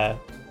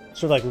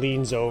sort of like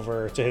leans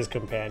over to his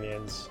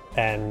companions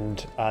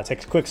and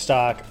takes a quick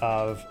stock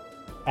of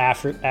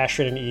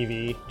Ashrin and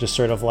Evie just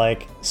sort of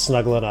like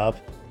snuggling up.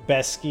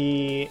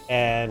 Beskey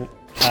and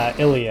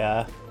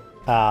Ilya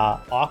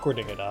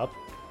awkwarding it up.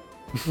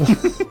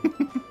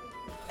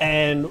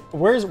 And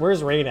where's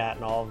Rain at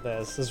in all of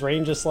this? Is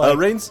Rain just like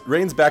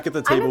Rain's back at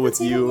the table I'm at with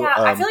the table, you. Yeah,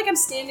 I feel like I'm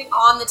standing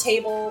on the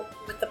table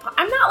with the.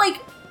 I'm not like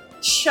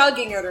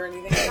chugging it or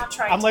anything. I'm not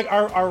trying. I'm to. like,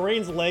 are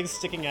Rain's legs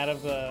sticking out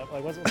of the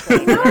like? What's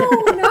going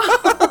on?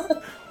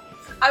 No.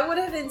 I would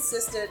have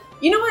insisted.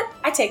 You know what?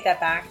 I take that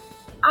back.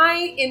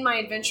 I, in my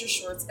adventure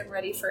shorts, am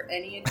ready for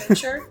any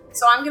adventure.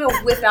 So I'm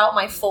gonna whip out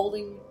my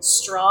folding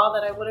straw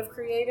that I would have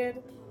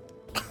created.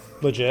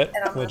 Legit.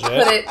 And I'm going to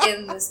legit. put it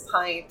in this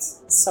pint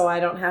so I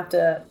don't have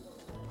to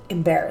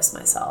embarrass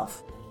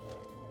myself.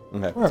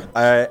 Okay.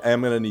 I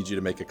am going to need you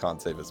to make a con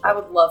save as well. I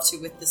would love to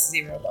with this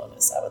 0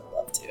 bonus. I would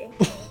love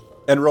to.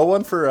 And roll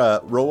one for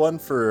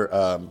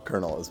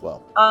Colonel as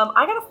well.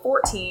 I got a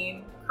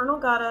 14. Colonel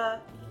got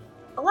a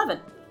 11.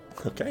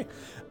 Okay.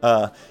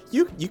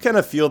 You kind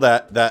of feel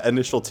that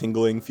initial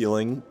tingling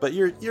feeling, but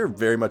you're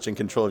very much in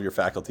control of your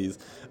faculties.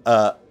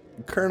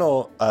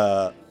 Colonel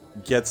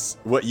gets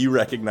what you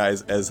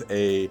recognize as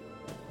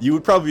you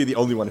would probably be the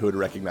only one who would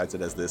recognize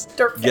it as this.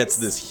 Dirt gets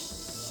face.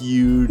 this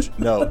huge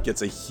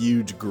gets a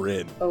huge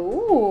grin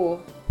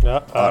Oh.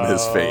 on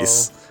his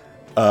face.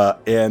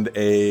 And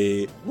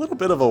a little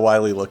bit of a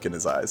wily look in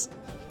his eyes.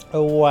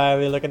 A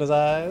wily look in his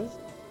eyes.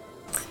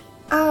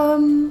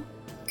 Colonel,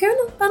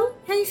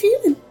 how you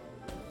feeling?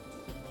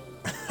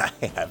 I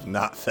have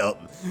not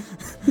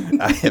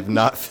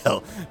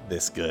felt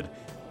this good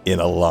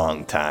in a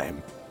long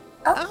time.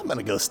 I'm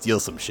gonna go steal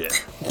some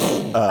shit.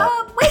 Wait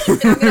a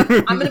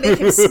minute. I'm gonna make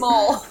him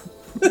small.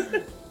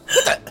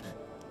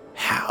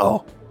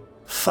 How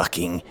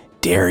fucking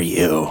dare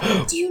you?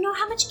 Do you know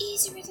how much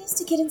easier it is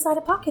to get inside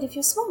a pocket if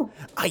you're small?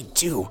 I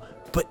do,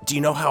 but do you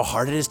know how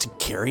hard it is to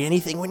carry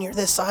anything when you're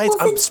this size?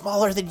 Well, I'm then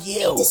smaller than Be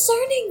you.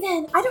 discerning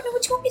then. I don't know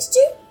what you want me to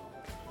do.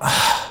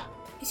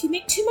 If you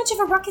make too much of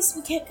a ruckus,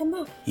 we can't come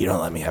back. You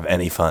don't let me have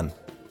any fun.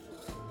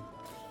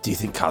 Do you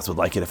think Kaz would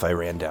like it if I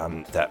ran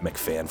down that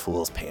McFan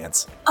fool's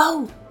pants?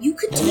 Oh, you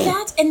could do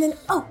that, and then,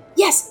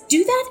 yes,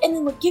 do that, and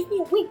then give me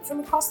a wink from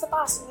across the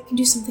bar so I can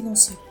do something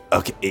else soon.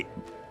 Okay,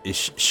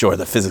 sure,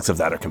 the physics of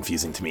that are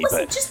confusing to me, Listen,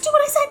 but... just do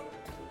what I said.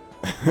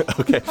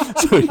 Okay,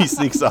 so he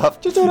sneaks off.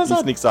 Just do what I He said.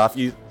 sneaks off.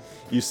 You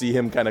see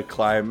him kind of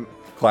climb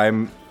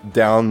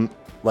down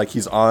like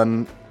he's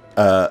on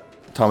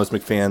Thomas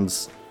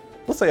McFan's,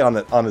 let's say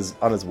on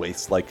his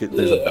waist, like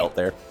there's a Yeah. belt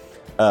there,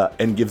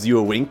 and gives you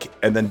a wink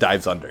and then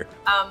dives under.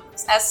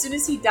 As soon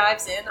as he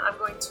dives in, I'm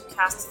going to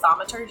cast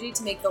Thaumaturgy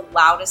to make the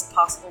loudest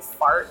possible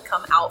fart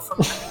come out from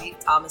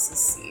underneath Thomas's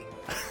seat.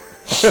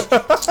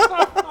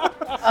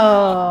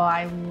 Oh,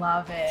 I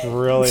love it.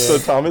 Brilliant. So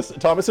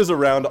Thomas is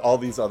around all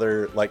these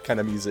other like kind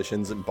of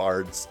musicians and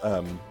bards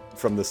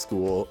from the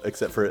school,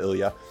 except for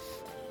Ilya,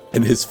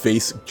 and his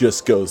face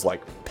just goes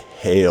like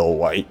pale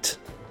white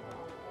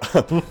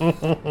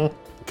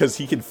because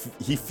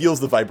he feels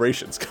the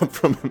vibrations come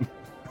from him.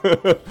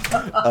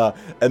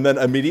 And then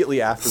immediately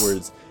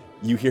afterwards,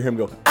 you hear him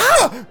go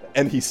ah,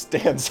 and he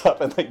stands up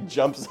and like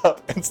jumps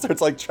up and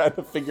starts like trying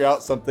to figure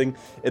out something.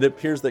 It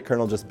appears that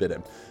Colonel just bit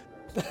him.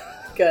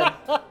 Good.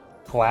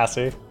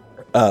 Classy.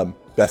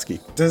 Beskey.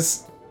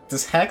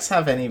 Does Hex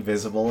have any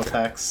visible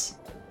effects?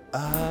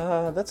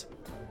 That's a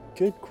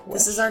good question.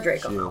 This is our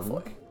Draco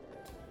Malfoy.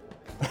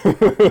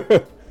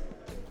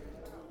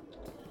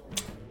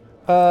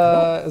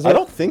 I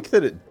don't think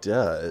that it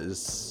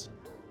does,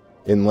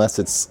 unless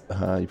it's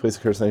you place a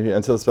curse on you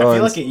until the spell I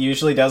feel ends. like it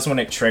usually does when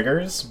it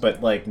triggers,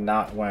 but like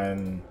not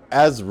when.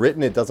 As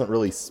written, it doesn't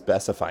really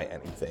specify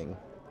anything.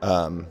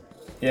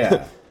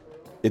 Yeah.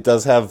 It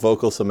does have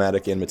vocal,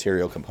 somatic, and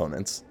material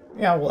components.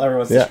 Yeah, well,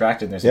 everyone's Yeah.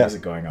 distracted. There's Yeah.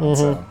 music going on,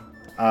 so.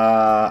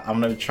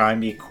 I'm gonna try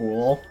and be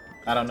cool.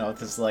 I don't know if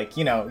this is like,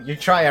 you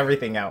try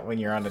everything out when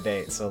you're on a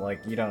date, so like,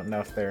 you don't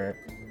know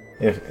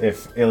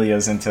if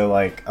Ilya's into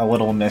like a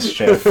little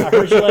mischief. I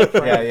heard you like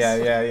friends.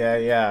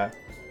 Yeah.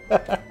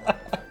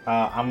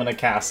 I'm gonna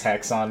cast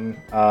Hex on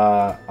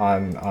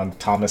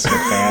Thomas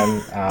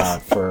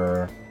McFan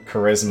for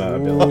charisma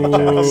ability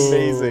checks.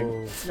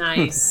 Amazing.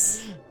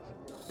 Nice.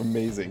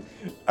 Amazing.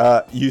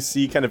 You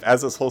see, kind of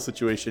as this whole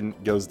situation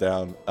goes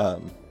down,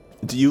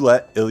 do you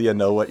let Ilya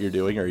know what you're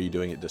doing, or are you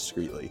doing it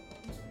discreetly?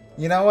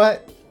 You know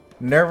what?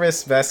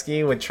 Nervous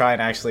Beskey would try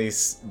and actually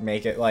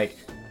make it like.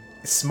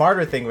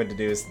 Smarter thing would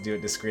do is to do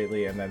it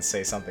discreetly and then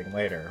say something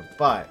later.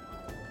 But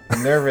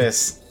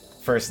nervous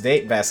first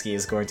date Beskey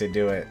is going to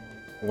do it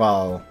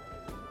while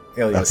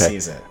Ilya Okay.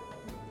 sees it.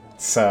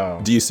 So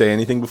Do you say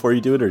anything before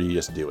you do it, or do you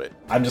just do it?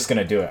 I'm just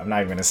gonna do it. I'm not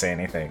even gonna say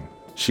anything.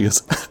 She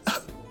goes,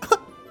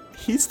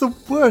 he's the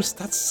worst.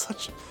 That's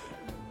such...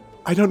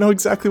 I don't know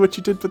exactly what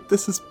you did, but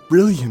this is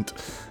brilliant.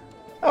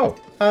 Oh,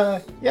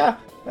 yeah.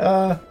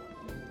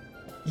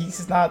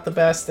 He's not the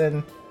best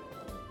and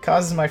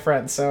causes my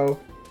friend. So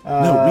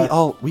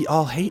No, we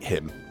all hate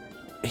him.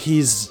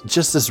 he's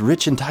just this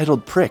rich,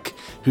 entitled prick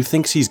who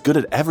thinks he's good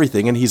at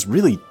everything, and he's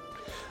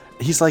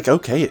like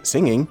okay at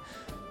singing,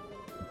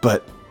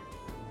 but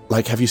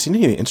like, have you seen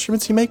any of the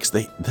instruments he makes?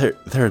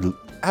 They're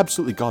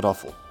absolutely god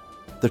awful.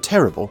 They're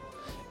terrible,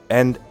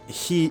 and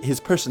his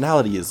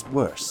personality is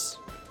worse.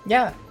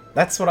 Yeah,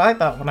 that's what I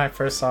thought when I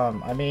first saw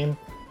him. I mean,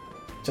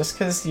 just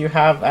because you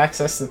have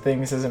access to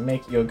things doesn't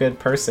make you a good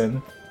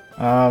person.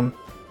 Yeah.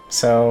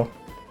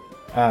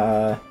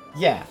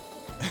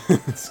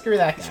 Screw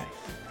that guy.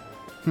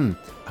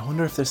 I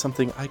wonder if there's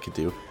something I could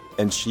do.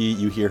 And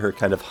you hear her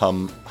kind of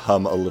hum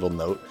a little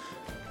note,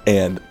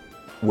 and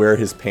where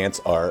his pants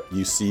are,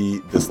 you see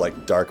this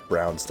like dark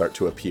brown start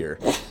to appear.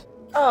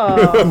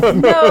 Oh,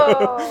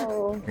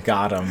 no.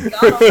 Got him.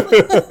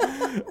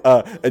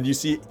 And you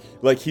see,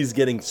 like, he's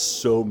getting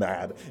so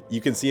mad. You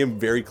can see him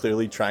very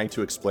clearly trying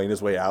to explain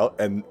his way out,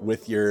 and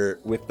with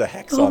the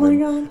hex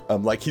on him,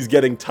 like he's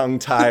getting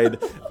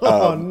tongue-tied.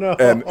 Oh no!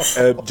 And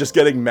just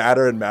getting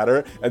madder and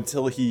madder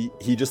until he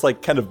just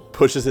like kind of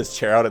pushes his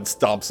chair out and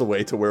stomps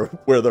away to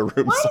where the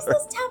rooms Why are. does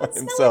this tavern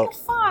smell himself. like a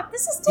fart?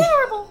 This is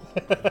terrible.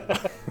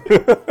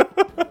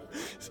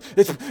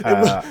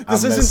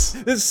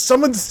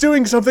 Someone's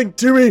doing something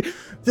to me.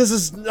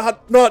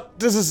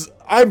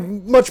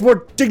 I'm much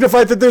more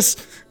dignified than this.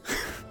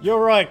 You're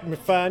right,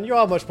 Mifan. You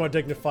are much more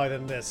dignified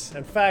than this.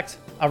 In fact,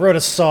 I wrote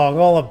a song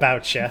all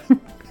about you.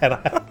 And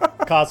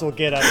Kaz will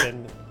get up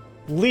and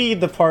lead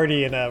the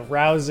party in a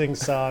rousing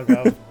song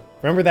of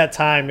 "Remember That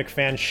Time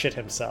McFan Shit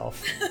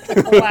Himself."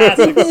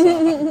 Classic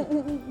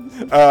song.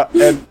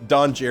 And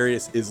Don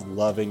Jarius is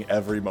loving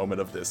every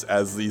moment of this,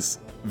 as these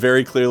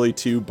very clearly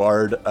two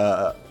bard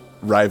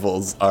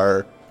rivals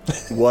are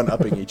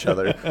one-upping each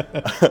other.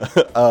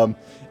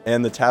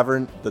 And the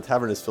tavern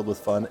is filled with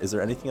fun. Is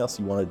there anything else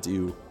you want to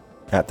do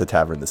at the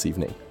tavern this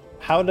evening?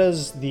 How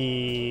does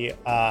the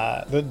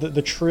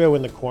trio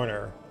in the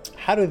corner,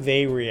 how do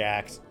they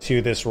react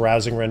to this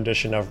rousing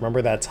rendition of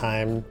 "Remember That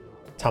Time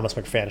Thomas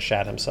McFan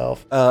Shat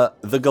Himself"?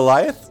 The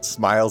Goliath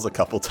smiles a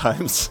couple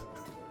times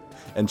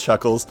and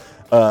chuckles.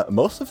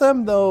 Most of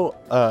them, though,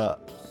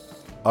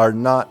 are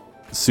not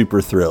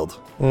super thrilled.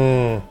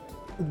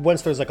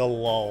 Once there's like a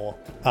lull,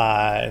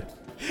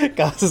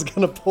 Goss is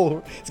gonna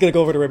go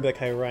over to Ray and be like,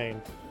 "Hey,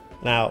 Rain.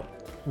 Now,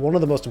 one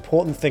of the most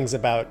important things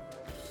about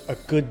a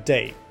good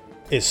date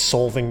is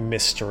solving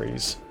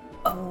mysteries.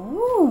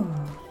 Oh,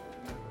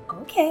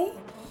 okay.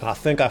 And I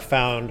think I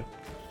found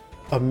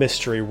a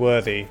mystery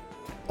worthy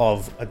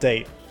of a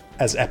date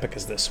as epic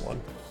as this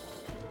one."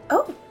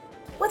 Oh,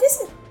 what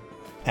is it?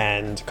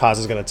 And Kaz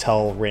is going to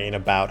tell Rain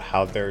about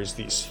how there's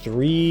these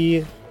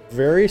 3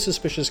 very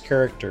suspicious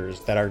characters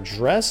that are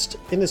dressed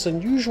in this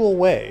unusual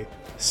way,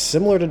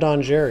 similar to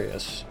Don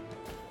Jarius.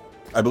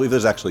 I believe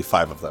there's actually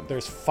 5 of them.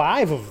 There's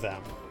 5 of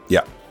them.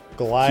 Yeah.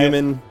 Goliath.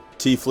 Human,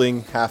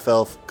 tiefling,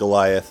 half-elf,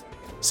 Goliath,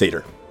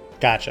 satyr.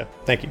 Gotcha.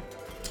 Thank you.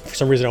 For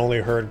some reason, I only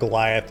heard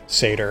Goliath,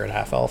 satyr, and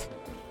half-elf.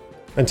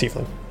 And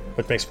tiefling,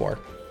 which makes 4.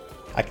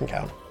 I can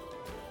count.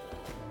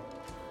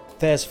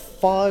 There's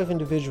 5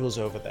 individuals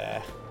over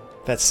there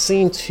that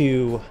seem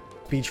to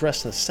be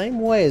dressed in the same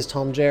way as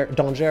Don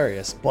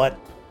Jarius, but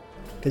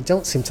they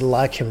don't seem to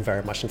like him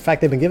very much. In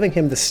fact, they've been giving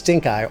him the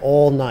stink eye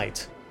all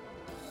night.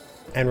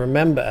 And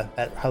remember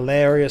that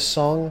hilarious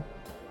song?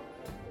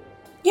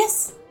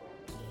 Yes.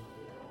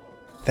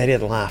 They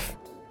didn't laugh.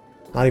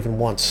 Not even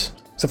once.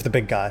 Except for the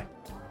big guy.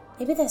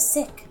 Maybe they're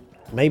sick.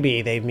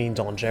 Maybe they mean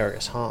Don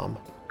Jarius harm.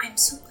 I'm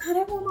so glad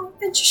I wore my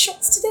adventure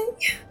shorts today.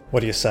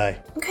 What do you say?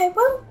 Okay,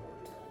 well,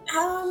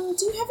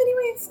 do you have any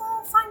way of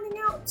finding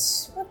out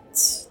what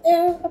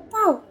they're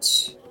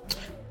about?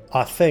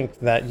 I think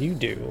that you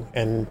do.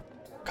 And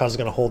Kaz is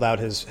gonna hold out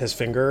his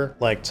finger,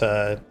 like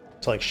to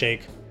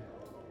shake,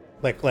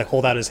 like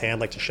hold out his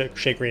hand, like to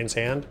shake Rain's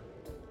hand.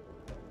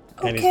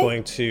 And he's Okay.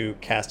 going to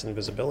cast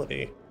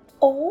invisibility.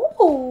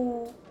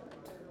 Oh.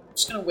 I'm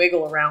just gonna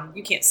wiggle around.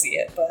 You can't see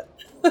it, but.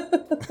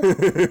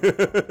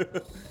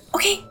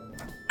 Okay.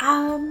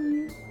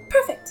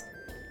 Perfect.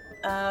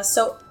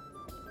 So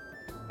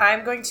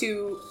I'm going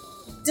to,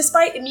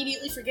 despite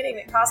immediately forgetting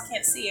that Kaz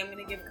can't see, I'm going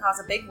to give Kaz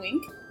a big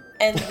wink,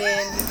 and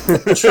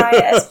then try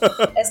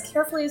as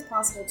carefully as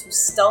possible to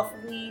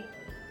stealthily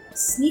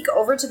sneak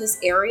over to this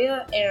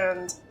area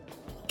and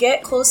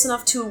get close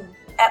enough to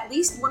at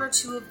least 1 or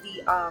 2 of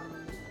the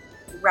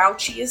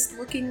grouchiest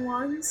looking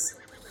ones.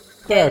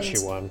 Grouchy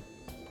And, one.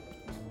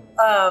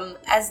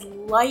 as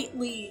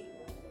lightly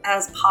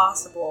as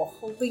possible,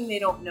 hoping they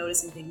don't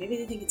notice anything. Maybe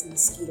they think it's a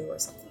mosquito or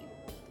something.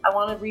 I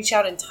want to reach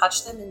out and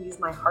touch them and use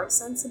my heart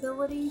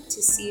sensibility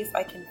to see if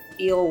I can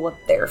feel what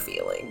they're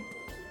feeling.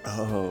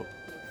 Oh.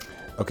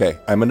 Okay,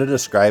 I'm going to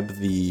describe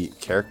the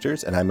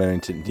characters, and I'm going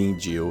to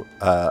need you,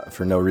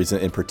 for no reason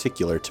in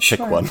particular, to pick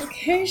one.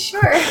 Okay,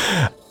 sure.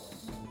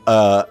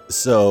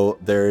 So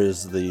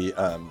there's the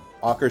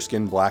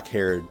ochre-skinned,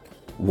 black-haired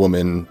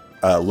woman.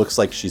 Looks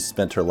like she's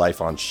spent her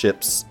life on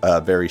ships,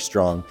 very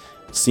strong.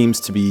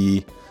 Seems to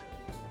be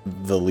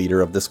the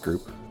leader of this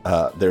group.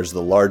 There's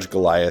the large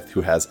Goliath,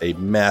 who has a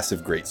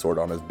massive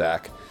greatsword on his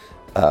back.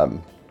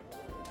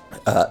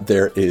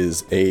 There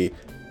is a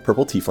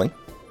purple tiefling.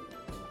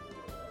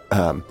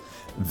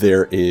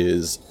 There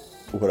is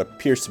what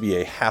appears to be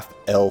a half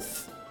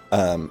elf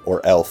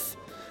or elf,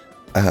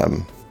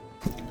 kind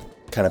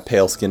of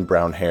pale skin,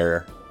 brown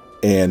hair,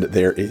 and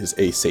there is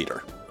a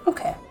satyr.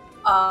 Okay.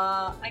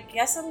 I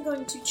guess I'm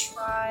going to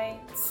try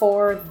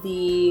for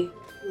the.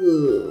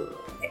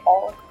 They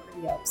all look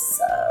pretty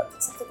upset.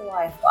 Except the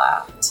Goliath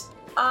laughed.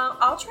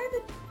 I'll try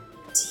the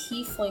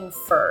tiefling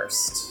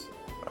first.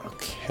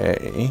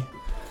 Okay.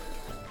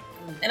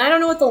 And I don't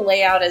know what the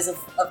layout is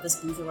of this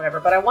booth or whatever,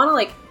 but I want to,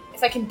 like,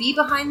 if I can be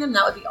behind them,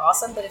 that would be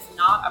awesome. But if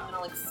not, I'm going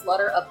to, like,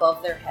 flutter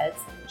above their heads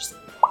and just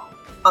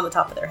on the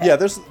top of their head. Yeah,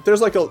 there's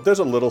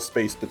a little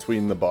space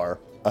between the bar.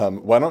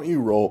 Why don't you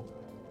roll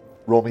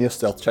me a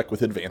stealth check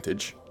with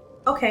advantage?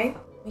 Okay.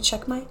 Let me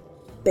check my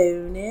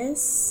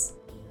bonus.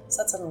 So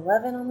that's an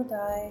 11 on the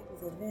die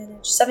with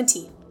advantage.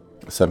 17.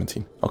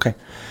 17. Okay.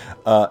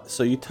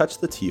 So you touch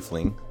the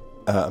tiefling,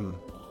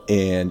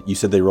 and you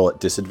said they roll at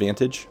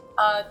disadvantage?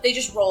 They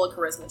just roll a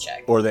charisma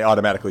check. Or they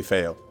automatically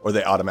fail.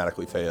 They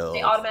automatically fail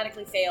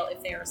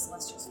if they are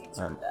celestial fiends.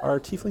 Are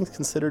tieflings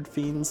considered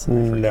fiends?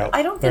 No,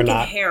 I don't they're think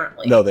not.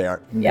 inherently. No, they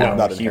aren't. Yeah.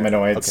 Not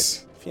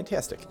humanoids. Okay.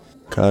 Fantastic.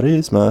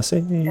 Charisma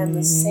save. And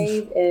the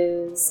save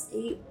is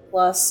 8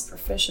 plus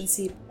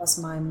proficiency plus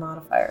my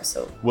modifier.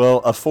 So Well,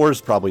 a 4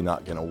 is probably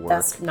not going to work.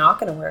 that's not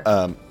going to work.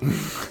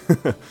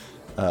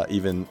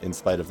 Even in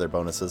spite of their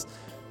bonuses.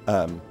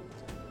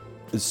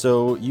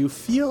 So you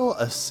feel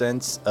a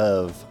sense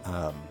of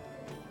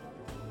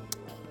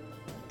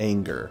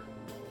anger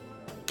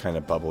kind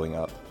of bubbling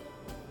up.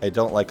 I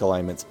don't like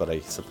alignments, but I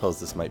suppose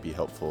this might be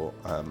helpful.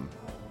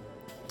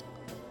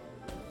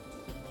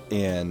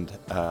 And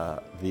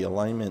the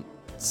alignment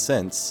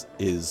sense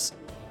is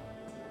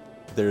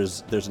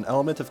there's an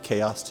element of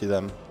chaos to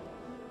them,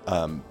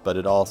 but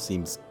it all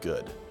seems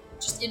good.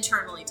 Just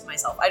internally to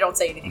myself. I don't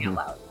say anything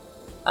out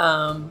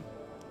loud.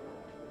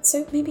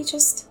 So maybe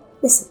just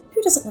listen.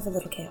 Who doesn't love a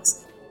little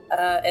chaos?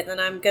 And then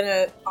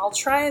I'll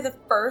try the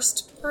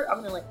first.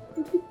 I'm gonna like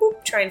boop, boop,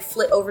 boop, try and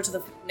flit over to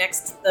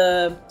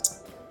the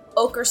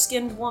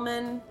ochre-skinned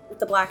woman with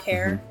the black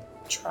hair.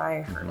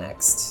 Try her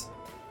next.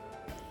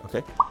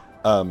 Okay.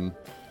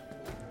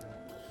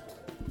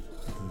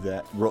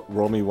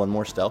 Roll me one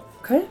more stealth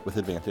Okay. with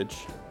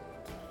advantage.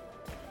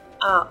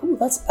 Ooh,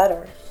 that's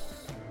better.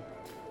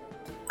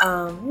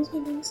 What was my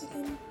bonus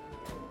again?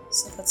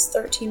 So that's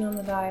 13 on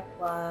the die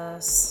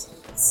plus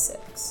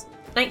 6.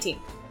 19.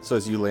 So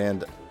as you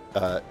land,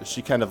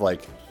 she kind of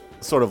like,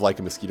 sort of like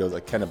a mosquito,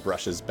 like kind of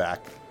brushes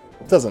back.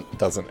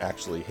 Doesn't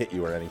actually hit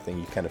you or anything.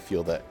 You kind of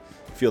feel the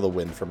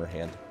wind from her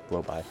hand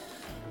blow by.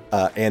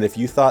 And if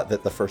you thought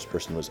that the first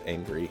person was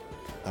angry,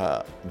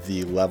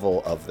 the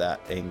level of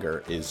that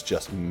anger is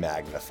just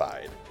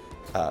magnified.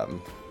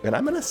 And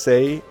I'm gonna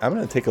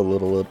take a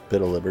little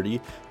bit of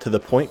liberty to the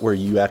point where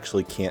you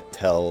actually can't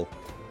tell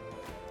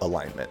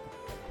alignment.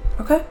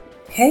 Okay.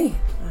 Hey.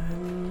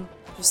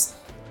 Just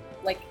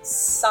like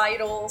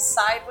sidle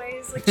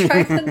sideways, like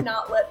trying to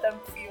not let them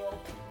feel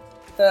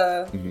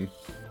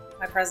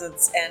my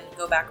presence and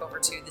go back over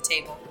to the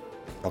table.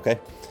 Okay.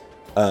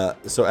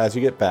 So as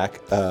you get back,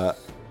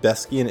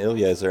 Besky and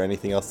Ilya, is there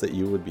anything else that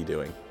you would be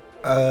doing?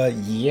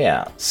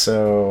 Yeah.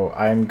 So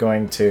I'm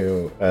going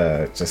to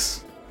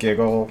just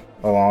giggle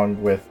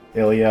along with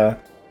Ilya.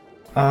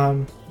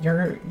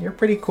 You're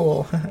pretty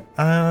cool.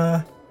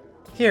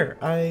 Here,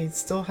 I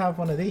still have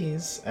one of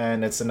these,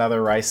 and it's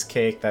another rice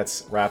cake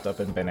that's wrapped up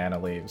in banana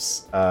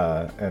leaves.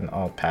 And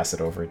I'll pass it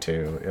over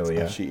to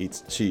Ilya. She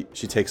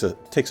takes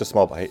a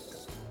small bite.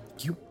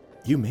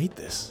 You made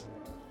this.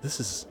 This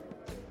is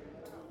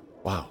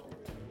wow.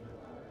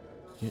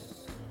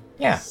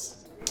 Yeah.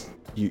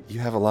 You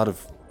have a lot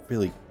of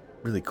really,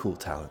 really cool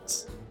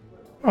talents.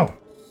 Oh.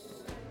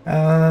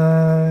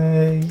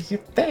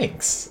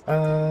 Thanks.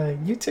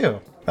 You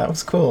too. That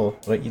was cool.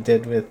 What you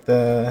did with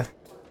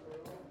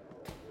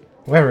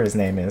whoever his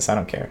name is, I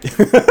don't care.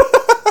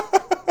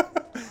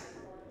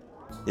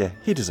 Yeah,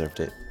 he deserved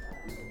it.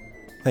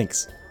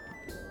 Thanks.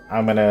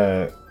 I'm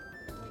gonna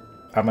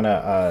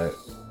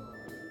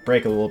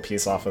break a little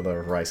piece off of the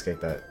rice cake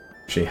that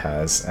she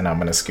has, and I'm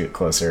gonna scoot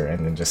closer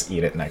and then just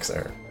eat it next to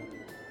her.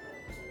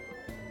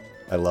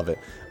 I love it.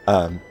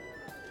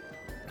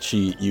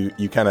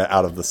 You kind of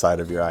out of the side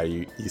of your eye,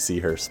 you see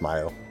her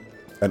smile,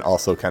 and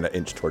also kind of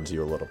inch towards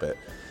you a little bit.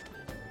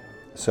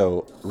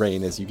 So,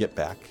 Rain, as you get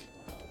back,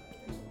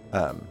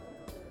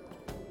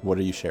 what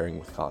are you sharing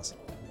with Kaz?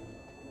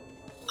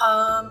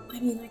 I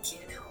mean, I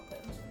can't help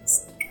it. I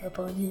sneak up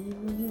on him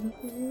a little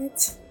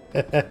bit.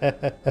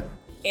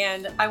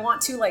 And I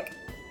want to, like,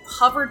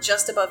 hover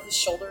just above his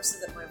shoulder so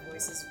that my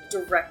voice is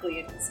directly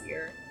in his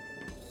ear.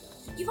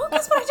 You won't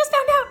guess what I just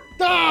found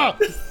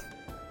out!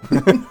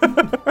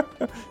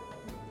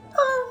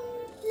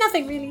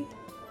 Nothing really.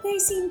 They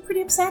seem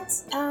pretty upset.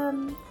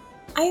 I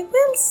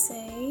will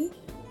say,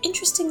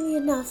 interestingly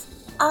enough,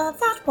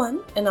 that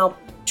one, and I'll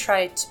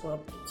try to, well,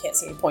 can't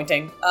see me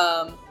pointing,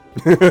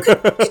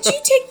 Could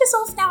you take this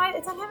off now?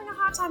 I'm having a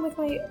hard time with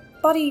my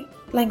body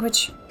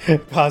language.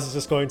 Kaz is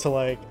just going to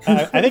like.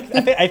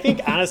 I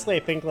think honestly, I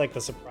think like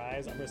the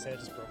surprise. I'm gonna say it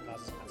just broke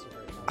Kaz's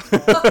concentration.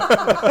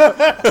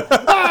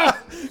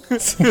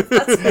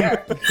 That's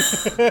fair.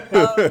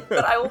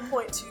 But I will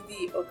point to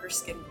the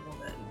ochre-skinned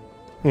woman.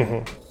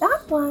 Mm-hmm.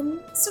 That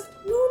one. So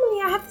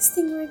normally I have this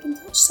thing where I can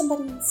touch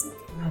somebody and see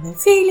how they're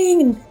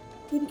feeling and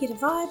maybe get a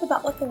vibe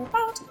about what they're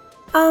about.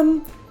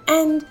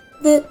 And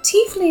the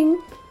tiefling,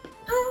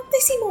 they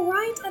seem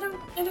alright. I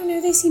don't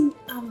know. They seem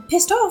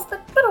pissed off,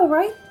 but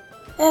alright.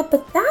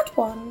 But that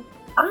one,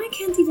 I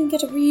can't even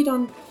get a read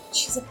on what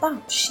she's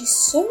about. She's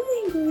so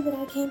angry that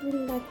I can't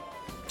really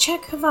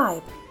check her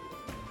vibe.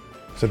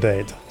 So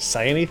they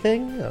say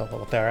anything?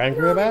 What they're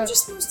angry No, about?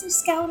 just mostly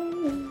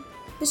scouting and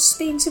just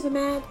being super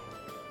mad.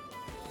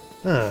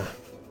 Huh.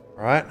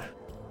 Right.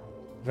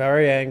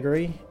 Very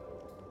angry.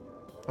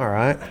 All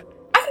right.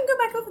 I can go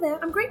back over there.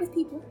 I'm great with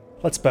people.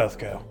 Let's both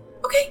go.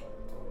 Okay.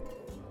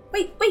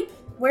 Wait.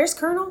 Where's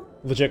Colonel?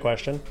 Legit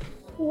question.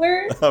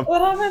 Where?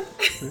 What happened?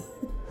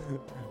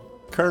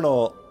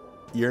 Colonel,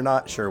 you're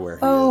not sure where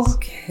he Oh. is.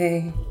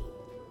 Okay.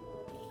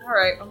 All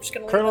right. I'm just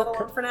gonna leave Colonel- that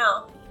alone for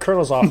now.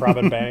 Colonel's off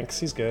robbing banks.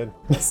 He's good.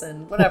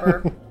 Listen,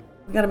 whatever.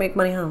 We gotta make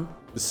money home.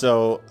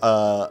 So,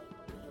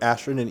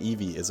 Ashrin and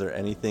Evie, is there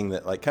anything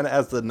that, kind of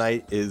as the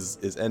night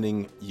is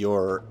ending,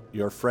 your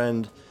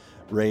friends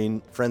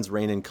Rain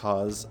and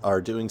Kaz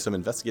are doing some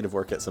investigative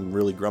work at some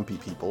really grumpy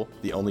people,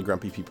 the only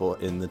grumpy people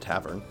in the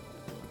tavern.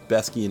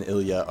 Besky and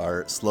Ilya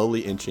are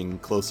slowly inching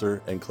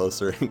closer and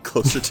closer and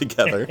closer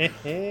together.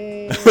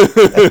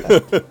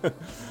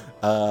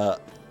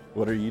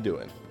 What are you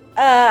doing?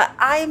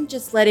 I'm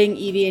just letting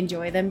Evie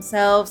enjoy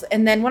themselves,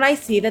 and then when I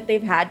see that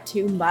they've had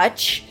too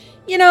much,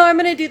 I'm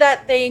gonna do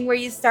that thing where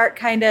you start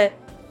kind of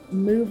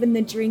moving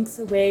the drinks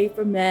away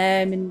from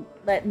them and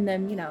letting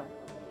them,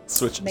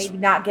 maybe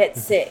not get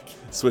sick.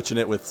 Switching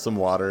it with some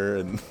water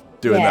and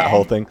doing that Yeah.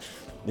 whole thing.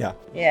 Yeah.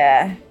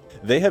 Yeah.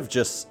 They have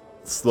just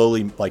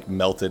slowly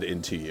melted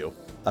into you,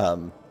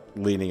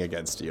 leaning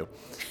against you.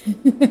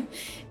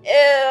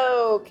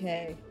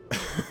 Okay.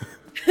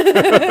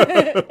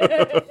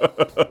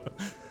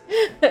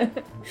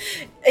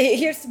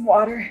 Here's some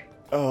water.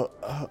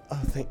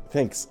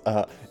 Thanks.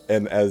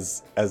 And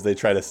as they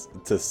try to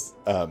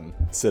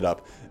sit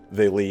up,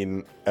 they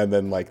lean, and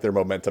then their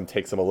momentum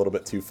takes them a little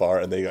bit too far,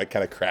 and they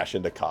kind of crash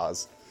into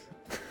Kaz.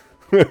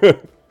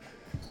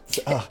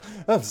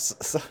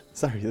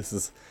 Sorry.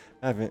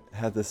 I haven't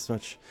had this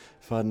much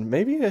fun.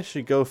 Maybe I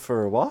should go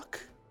for a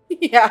walk.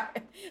 Yeah.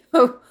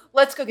 Oh,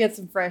 let's go get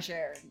some fresh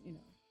air.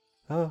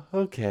 Oh,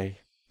 okay.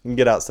 You can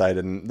get outside,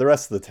 and the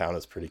rest of the town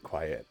is pretty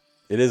quiet.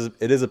 It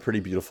is a pretty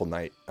beautiful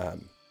night.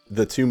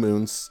 The two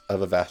moons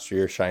of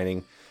Avastri are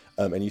shining,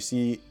 and you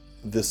see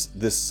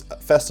this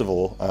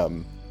festival.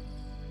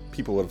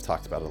 People would have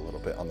talked about it a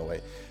little bit on the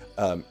way.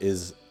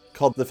 Is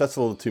called the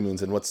Festival of the Two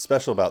Moons, and what's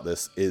special about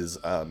this is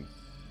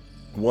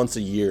once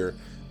a year,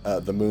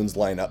 the moons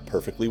line up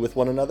perfectly with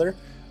one another.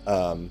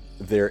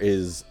 There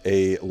is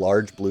a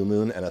large blue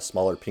moon and a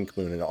smaller pink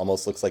moon, and it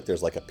almost looks like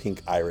there's a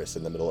pink iris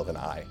in the middle of an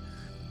eye.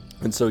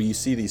 And so you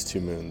see these two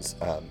moons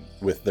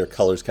with their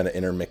colors kind of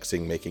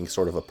intermixing, making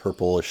sort of a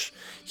purplish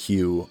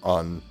hue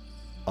on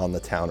the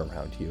town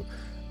around you.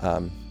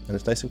 And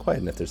it's nice and quiet.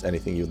 And if there's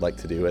anything you'd like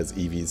to do, as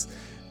Evie's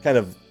kind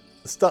of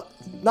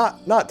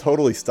not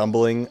totally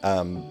stumbling,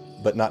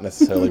 but not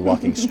necessarily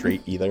walking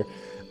straight either,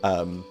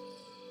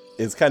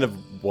 is kind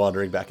of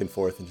wandering back and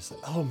forth and just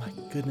oh my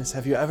goodness,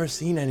 have you ever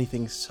seen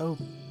anything so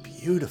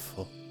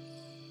beautiful?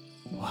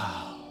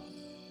 Wow.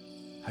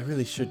 I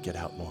really should get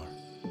out more.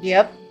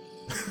 Yep.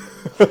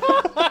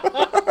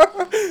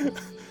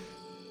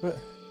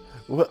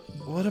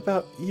 What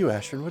about you,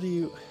 Ashrin? What do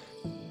you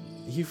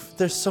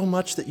there's so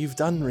much that you've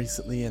done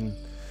recently, and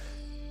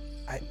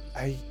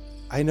I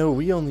know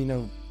we only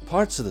know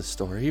parts of the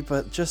story,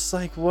 but just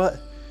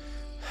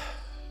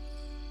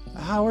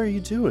how are you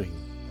doing?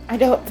 I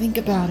don't think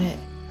about it.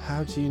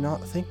 How do you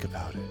not think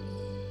about it?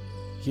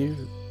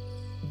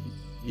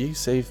 You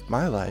saved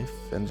my life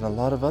and a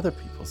lot of other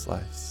people's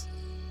lives.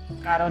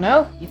 I don't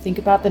know. You think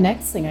about the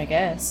next thing, I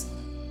guess.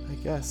 I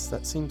guess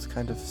that seems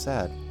kind of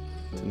sad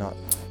to not.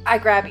 I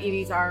grab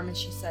Evie's arm and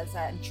she says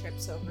that and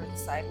trips over the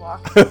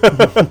sidewalk.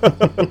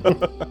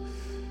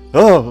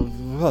 Oh,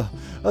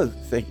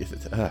 thank you.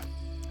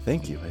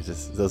 Thank you.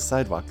 Those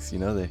sidewalks,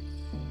 they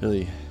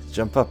really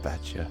jump up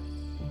at you.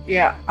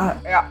 Yeah,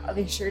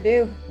 they sure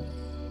do.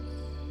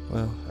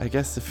 Well, I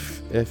guess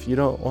if you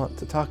don't want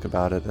to talk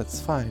about it,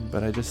 that's fine.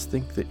 But I just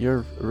think that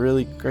you're a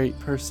really great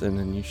person,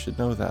 and you should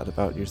know that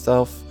about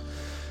yourself.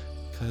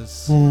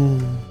 Because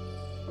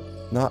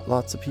not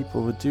lots of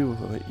people would do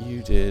what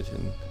you did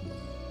and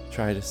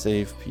try to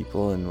save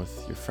people and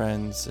with your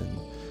friends. And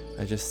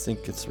I just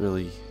think it's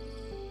really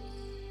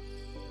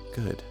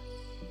good.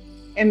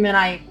 And then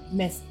I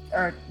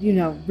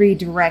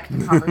redirect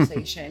the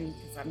conversation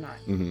because I'm not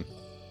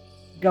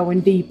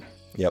going deep.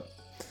 Yep,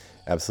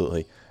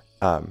 absolutely.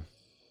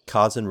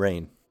 Kaz and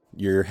Rain,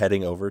 you're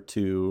heading over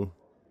to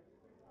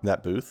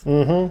that booth.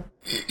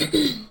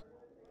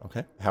 Mm-hmm.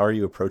 Okay. How are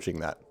you approaching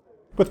that?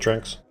 With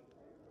drinks.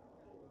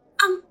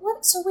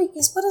 What? So wait,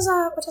 yes. What's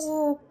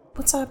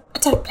our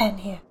attack plan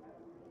here?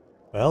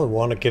 Well, we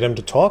want to get him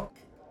to talk,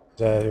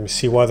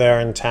 see why they're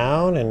in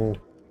town, and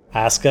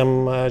ask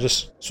them,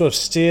 just sort of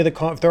steer the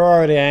if they're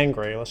already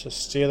angry, let's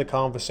just steer the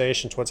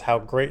conversation towards how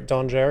great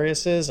Don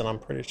Jarius is, and I'm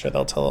pretty sure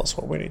they'll tell us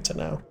what we need to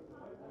know.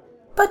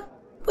 But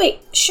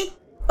wait,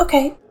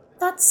 okay,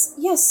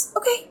 yes,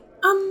 okay.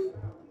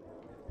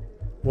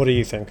 What do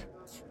you think?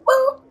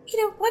 Well,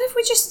 what if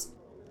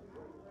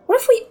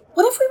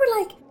we were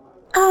like,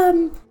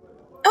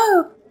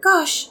 oh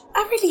gosh,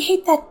 I really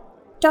hate that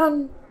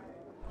Don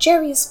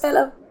Jarius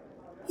fellow.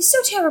 He's so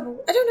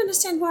terrible. I don't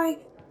understand why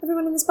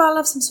everyone in this bar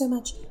loves him so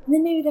much. And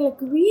then maybe they'll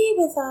agree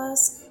with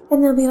us,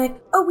 and they'll be like,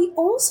 oh, we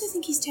also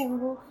think he's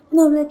terrible. And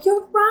they'll be like,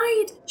 you're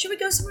right. Should we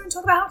go somewhere and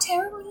talk about how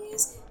terrible he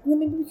is? And then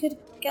maybe we could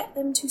get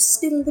them to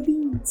spill the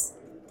beans.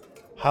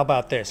 How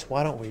about this?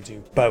 Why don't we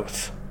do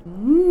both?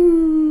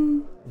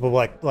 Well,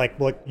 like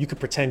you could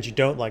pretend you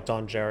don't like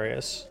Don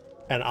Jarius,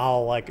 and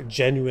I'll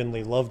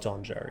genuinely love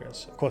Don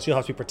Jarius. Of course, you'll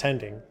have to be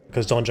pretending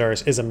because Don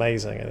Jarius is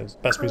amazing and is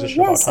the best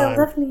musician of our time. Yes, I'll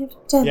definitely have to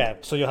pretend. Yeah,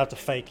 so you'll have to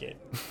fake it.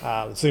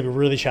 It's gonna be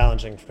really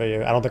challenging for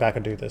you. I don't think I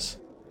can do this.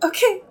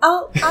 Okay,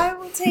 I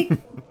will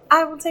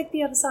take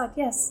the other side.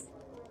 Yes.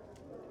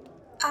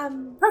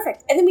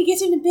 Perfect. And then we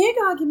get in a big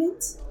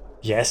argument.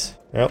 Yes.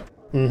 Yep.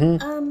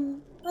 Mm-hmm.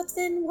 But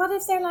then what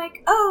if they're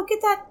like, oh,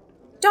 get that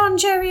Don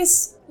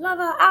Jarius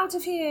lover out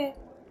of here?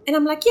 And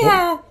I'm like,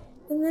 yeah.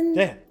 And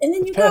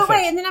then you go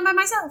away, and then I'm by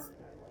myself.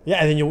 Yeah,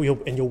 and then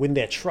you'll win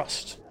their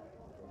trust.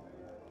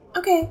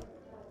 Okay.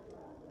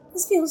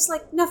 This feels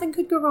like nothing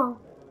could go wrong.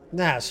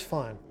 Nah, it's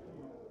fine.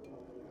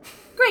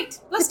 Great,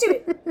 let's do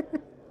it.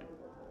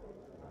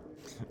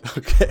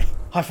 Okay.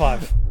 High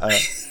five.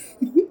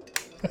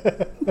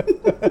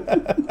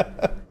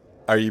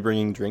 Are you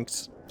bringing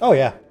drinks? Oh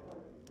yeah.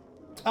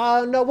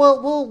 No,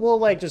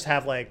 we'll just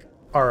have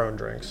our own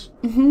drinks.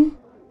 Mm-hmm.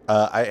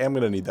 I am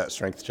gonna need that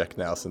strength check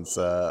now since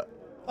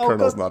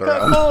Colonel's not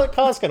around.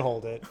 Cos can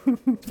hold it.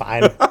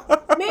 Fine.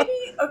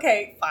 Maybe.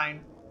 Okay,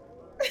 fine.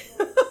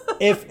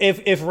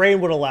 If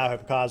Rain would allow him,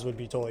 Cos would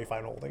be totally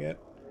fine holding it.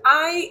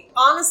 I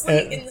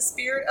honestly, in the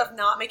spirit of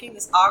not making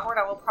this awkward,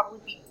 I will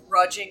probably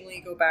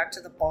begrudgingly go back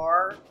to the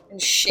bar and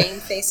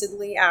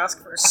shamefacedly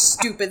ask for a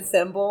stupid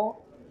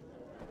thimble.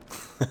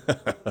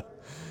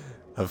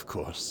 Of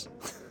course.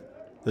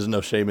 There's no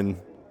shame in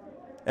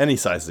any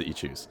size that you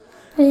choose.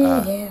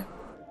 Yeah.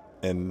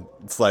 And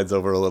slides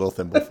over a little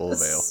thimbleful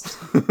of ale.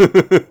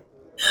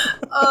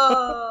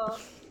 Oh,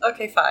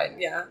 okay, fine.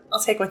 Yeah, I'll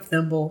take my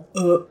thimble.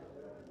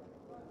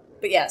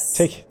 But yes,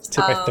 Take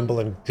my thimble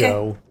and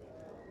go.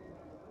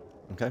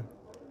 Okay.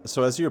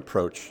 So as you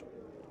approach,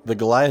 the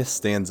Goliath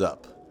stands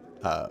up,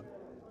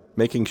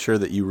 making sure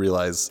that you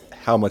realize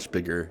how much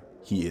bigger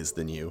he is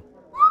than you.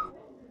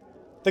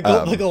 The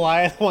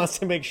Goliath wants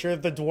to make sure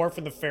the dwarf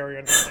and the fairy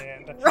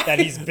understand that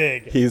he's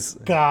big.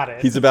 Got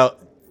it. He's about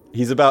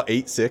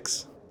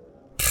 8'6".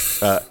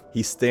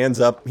 He stands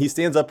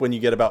up when you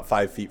get about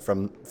 5 feet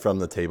from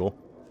the table,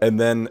 and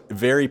then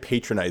very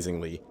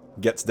patronizingly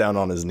gets down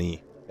on his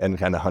knee and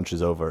kind of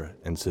hunches over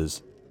and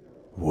says,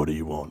 "What do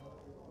you want?"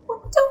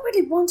 Well, I don't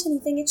really want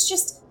anything. It's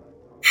just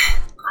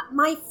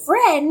my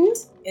friend,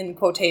 in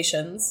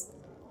quotations.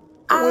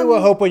 We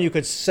were hoping you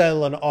could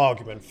settle an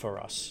argument for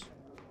us.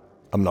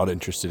 I'm not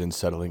interested in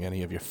settling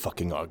any of your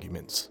fucking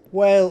arguments.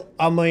 Well,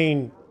 I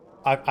mean,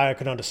 I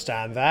can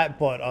understand that,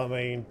 but I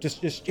mean,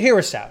 just hear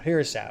us out.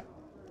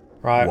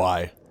 Right?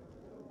 Why?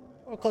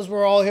 Because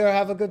we're all here to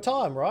have a good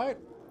time, right?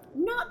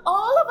 Not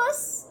all of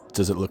us.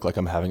 Does it look like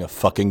I'm having a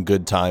fucking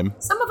good time?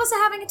 Some of us are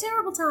having a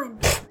terrible time.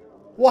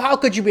 Well, how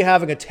could you be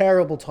having a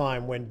terrible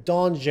time when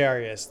Don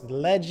Jarius, the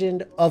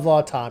legend of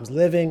our times,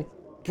 living,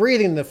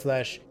 breathing in the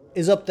flesh,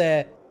 is up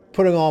there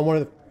putting on one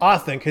of, I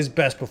think, his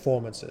best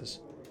performances?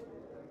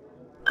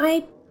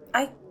 I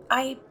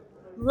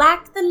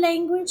lack the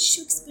language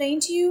to explain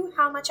to you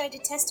how much I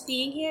detest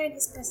being here in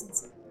his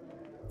presence.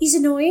 He's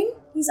annoying,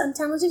 he's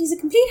untalented, he's a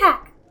complete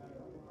hack.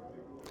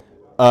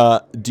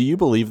 Do you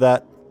believe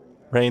that,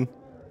 Rain?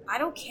 I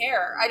don't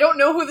care. I don't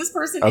know who this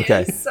person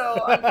is,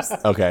 so I'm just...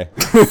 Okay.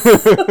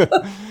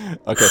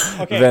 Okay.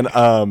 Then,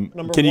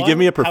 can you give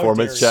me a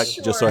performance check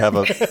just so I have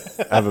a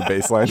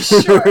baseline?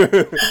 Sure.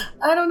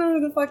 I don't know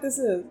who the fuck this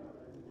is.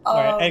 All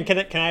right, and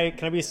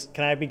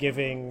can I be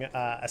giving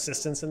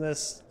assistance in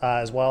this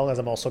as well, as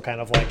I'm also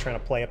kind of trying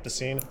to play up the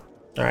scene?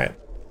 All right.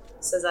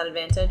 So is that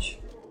advantage?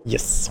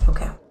 Yes.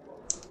 Okay.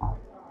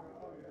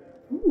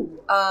 Ooh,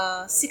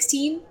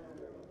 16.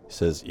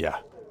 Says yeah,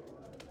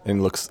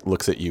 and looks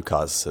at you,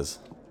 Kaz. Says,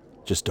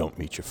 just don't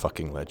meet your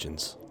fucking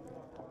legends.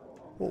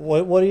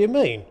 What do you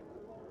mean?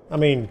 I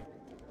mean,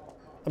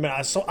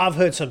 I've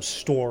heard some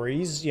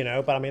stories,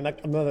 but I mean,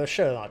 I'm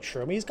sure they're not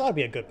true. I mean, he's got to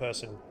be a good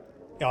person.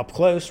 Up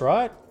close,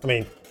 right? I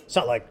mean, it's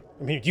not like...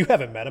 I mean, you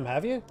haven't met him,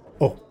 have you?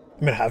 Oh,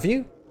 I mean, have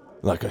you?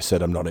 Like I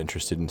said, I'm not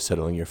interested in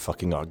settling your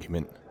fucking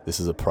argument.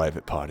 This is a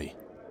private party.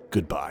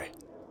 Goodbye.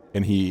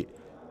 And he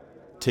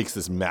takes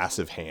this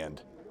massive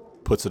hand,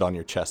 puts it on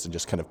your chest, and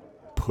just kind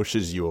of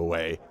pushes you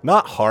away.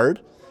 Not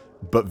hard,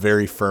 but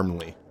very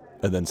firmly,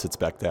 and then sits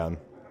back down.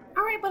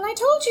 All right, but I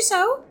told you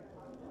so.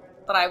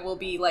 But I will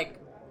be, like,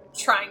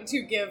 trying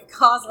to give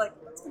Kaz, like,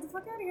 let's get the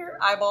fuck out of here.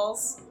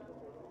 Eyeballs.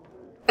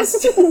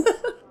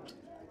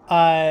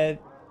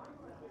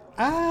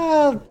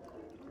 I'm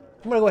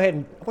gonna go ahead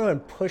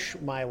and push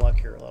my luck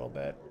here a little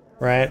bit,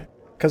 right?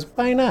 Because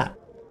why not?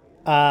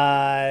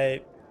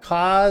 Kaz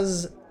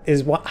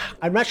is what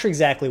I'm not sure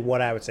exactly what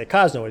I would say.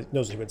 Kaz knows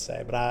what he would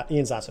say, but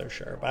Ian's not so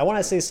sure. But I want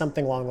to say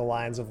something along the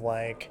lines of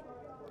like,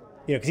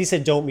 because he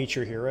said don't meet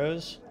your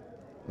heroes,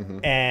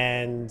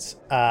 and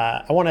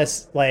I want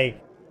to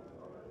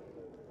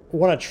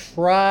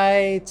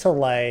try to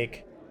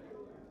like,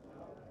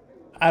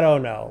 I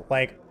don't know,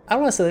 like. I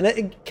want to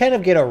say kind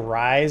of get a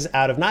rise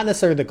out of not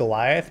necessarily the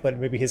Goliath, but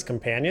maybe his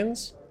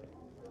companions.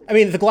 I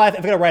mean, the Goliath, if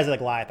I get a rise out of the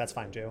Goliath, that's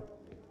fine too.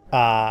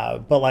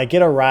 But like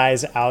get a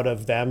rise out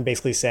of them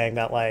basically saying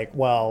that like,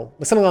 well,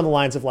 something along the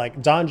lines of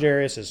like, Don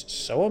Jarius is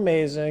so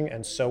amazing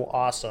and so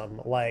awesome.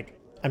 Like,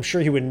 I'm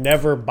sure he would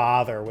never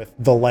bother with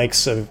the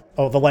likes of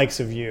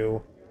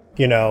you,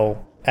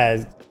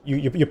 as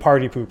you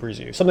party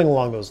poopers you. Something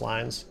along those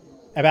lines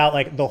about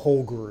like the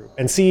whole group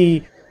and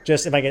see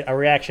just if I get a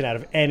reaction out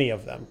of any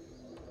of them.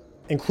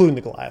 Including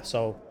the Goliath,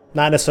 so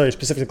not necessarily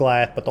specific to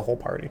Goliath, but the whole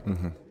party.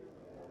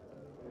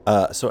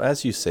 So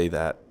as you say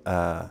that,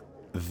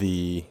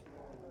 the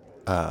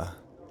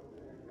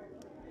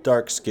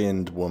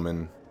dark-skinned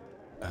woman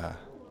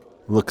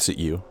looks at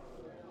you,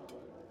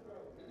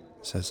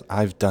 says,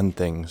 "I've done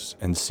things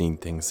and seen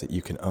things that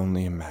you can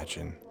only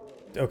imagine.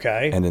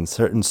 Okay. And in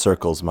certain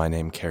circles, my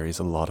name carries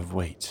a lot of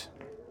weight.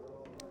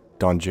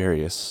 Don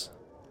Jarius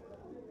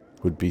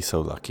would be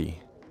so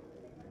lucky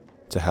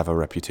to have a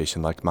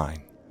reputation like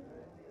mine.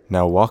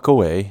 Now walk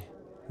away.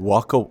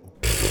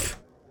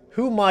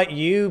 Who might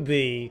you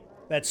be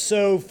that's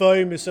so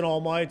famous and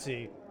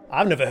almighty?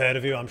 I've never heard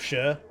of you, I'm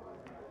sure.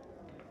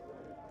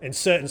 In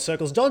certain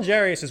circles, Don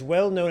Jarius is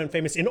well known and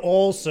famous in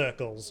all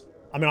circles.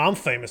 I mean, I'm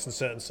famous in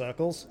certain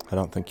circles. I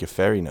don't think your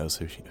fairy knows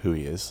who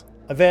he is.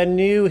 They're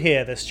new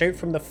here. They're straight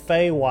from the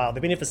Feywild.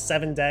 They've been here for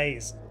 7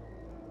 days.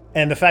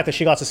 And the fact that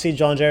she got to see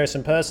Don Jarius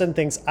in person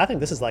I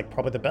think this is like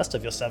probably the best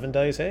of your 7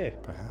 days here.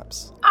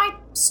 Perhaps. I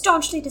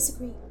staunchly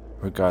disagree.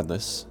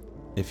 Regardless,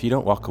 if you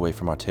don't walk away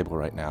from our table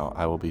right now,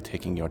 I will be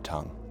taking your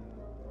tongue.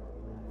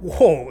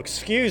 Whoa,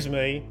 excuse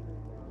me?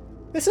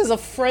 This is a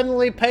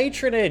friendly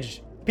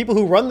patronage. People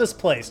who run this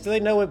place, do they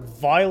know what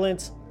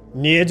violent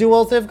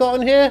ne'er-do-wells they've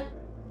gotten here?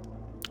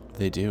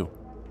 They do.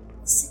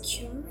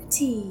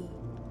 Security.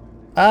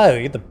 Oh,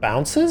 you're the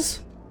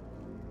bouncers?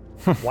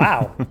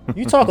 Wow.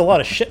 You talk a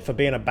lot of shit for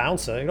being a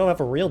bouncer. You don't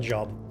have a real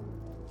job.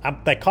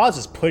 That cause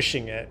is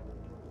pushing it.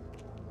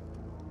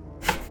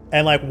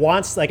 And like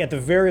wants like at the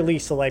very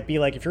least to like be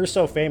like, if you're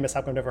so famous,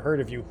 how come I've never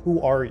heard of you?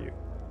 Who are you?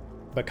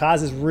 But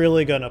Kaz is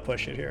really gonna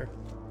push it here.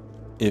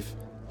 If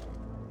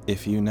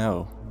you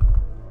know,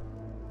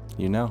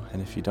 you know,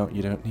 and if you don't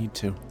need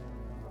to.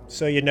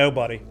 So you're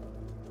nobody.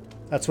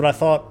 That's what I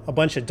thought. A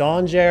bunch of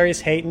Don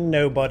Jarius hating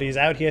nobodies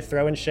out here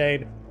throwing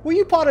shade. Were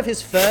you part of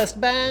his first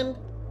band?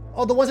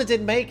 Oh, the ones that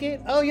didn't make it?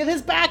 Oh, you're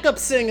his backup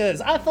singers.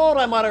 I thought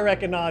I might have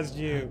recognized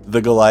you. The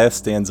Goliath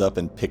stands up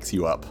and picks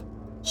you up.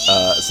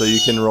 So you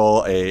can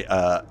roll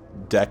a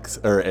dex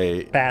or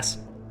a pass.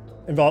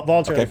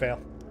 Voluntarily Okay.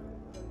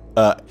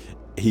 fail.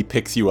 He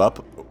picks you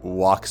up,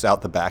 walks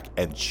out the back,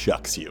 and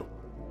chucks you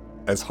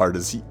as hard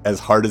as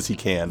he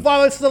can.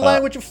 Violence is the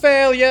language of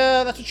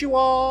failure. That's what you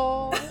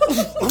are.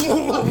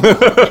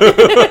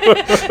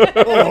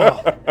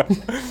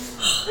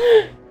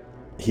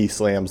 He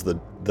slams the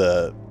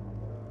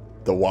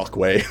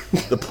walkway,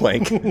 the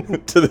plank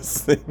to this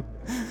thing,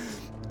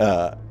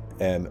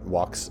 and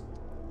walks.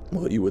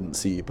 Well, you wouldn't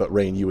see, but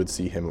Rain, you would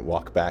see him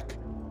walk back.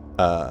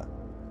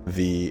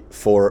 The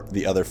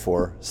other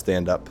four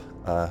stand up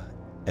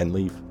and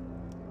leave.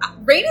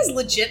 Rain is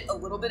legit a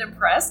little bit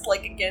impressed,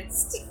 like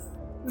against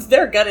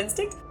their gut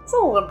instinct. It's a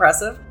little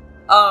impressive.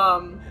 I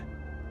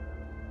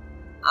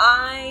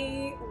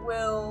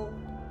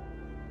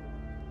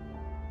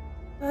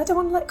don't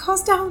want to let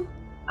Kaz down.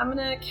 I'm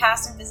gonna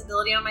cast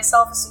invisibility on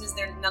myself as soon as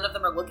none of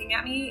them are looking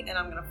at me, and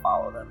I'm gonna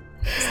follow them.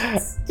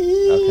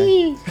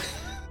 Okay.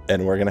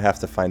 And we're gonna have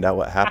to find out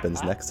what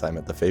happens next time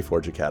at the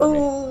Feyforge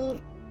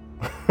Academy.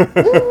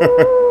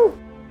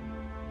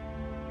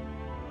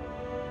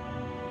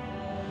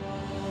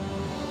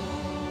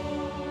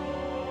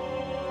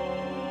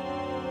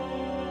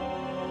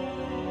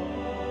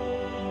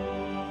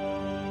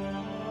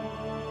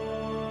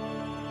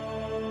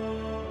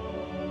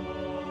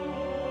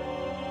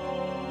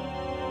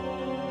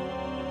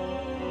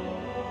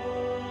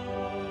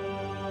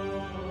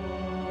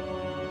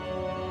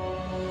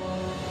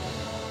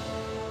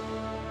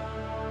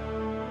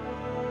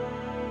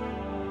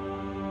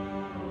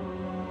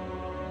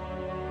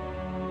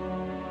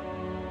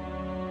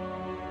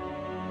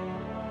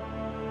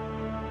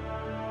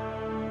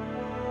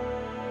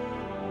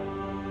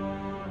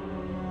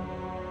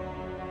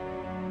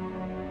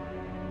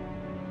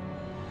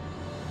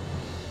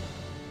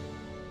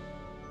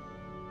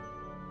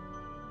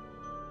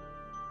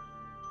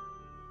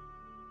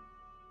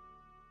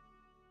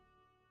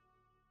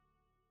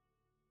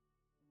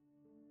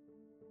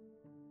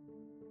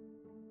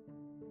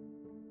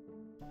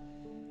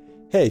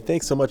 Hey,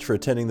 thanks so much for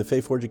attending the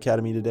Faeforge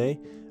Academy today.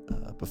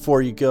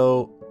 Before you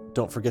go,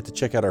 don't forget to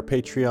check out our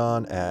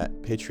Patreon at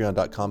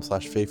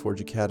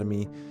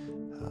patreon.com/FaeforgeAcademy.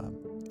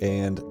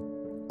 And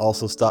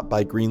also stop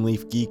by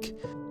Greenleaf Geek,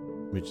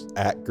 which is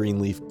at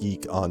Greenleaf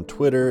Geek on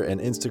Twitter and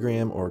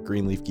Instagram, or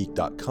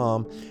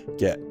greenleafgeek.com.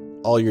 Get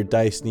all your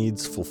dice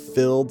needs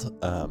fulfilled.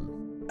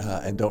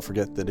 And don't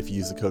forget that if you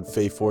use the code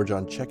FAEFORGE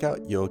on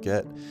checkout, you'll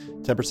get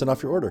 10%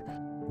 off your order.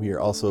 We are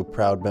also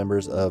proud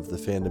members of the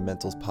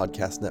Fundamentals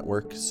Podcast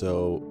Network,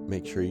 so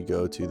make sure you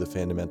go to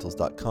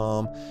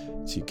thefundamentals.com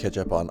to catch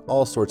up on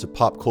all sorts of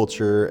pop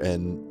culture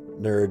and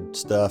nerd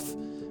stuff.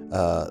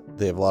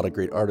 They have a lot of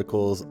great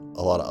articles,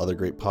 a lot of other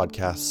great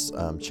podcasts.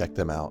 Check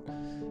them out.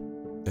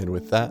 And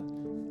with that,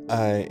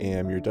 I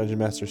am your Dungeon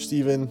Master,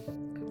 Steven.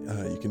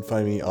 You can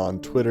find me on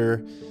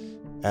Twitter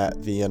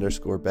at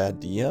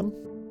 @the_baddDM.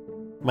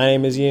 My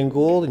name is Ian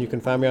Gould, and you can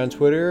find me on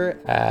Twitter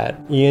at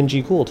Ian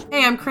G. Gould.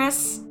 Hey, I'm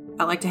Chris.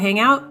 I like to hang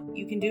out.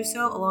 You can do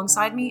so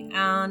alongside me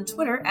on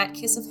Twitter at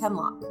Kiss of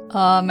Hemlock.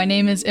 My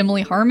name is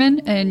Emily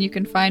Harmon, and you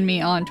can find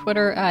me on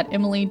Twitter at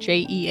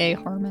EmilyJEA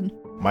Harmon.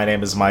 My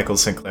name is Michael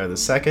Sinclair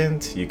II.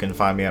 You can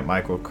find me at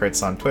Michael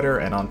Crits on Twitter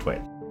and on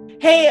Twitch.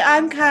 Hey,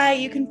 I'm Kai.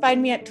 You can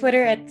find me at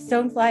Twitter at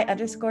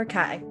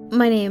stonefly_Kai.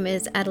 My name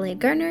is Adelaide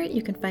Gardner.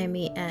 You can find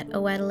me at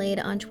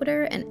OAdelaide on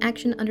Twitter and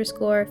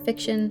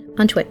action_fiction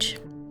on Twitch.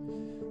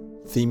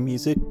 Theme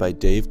music by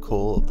Dave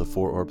Cole of the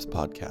Four Orbs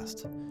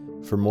Podcast.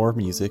 For more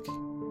music,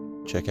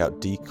 check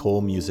out D.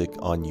 Cole Music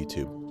on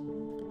YouTube.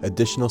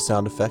 Additional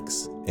sound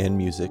effects and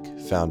music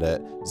found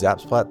at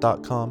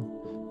zapsplat.com,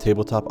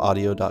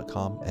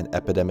 tabletopaudio.com, and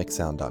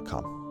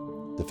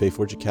epidemicsound.com. The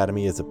Faeforge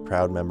Academy is a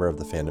proud member of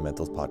the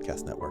Fundamentals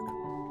Podcast Network.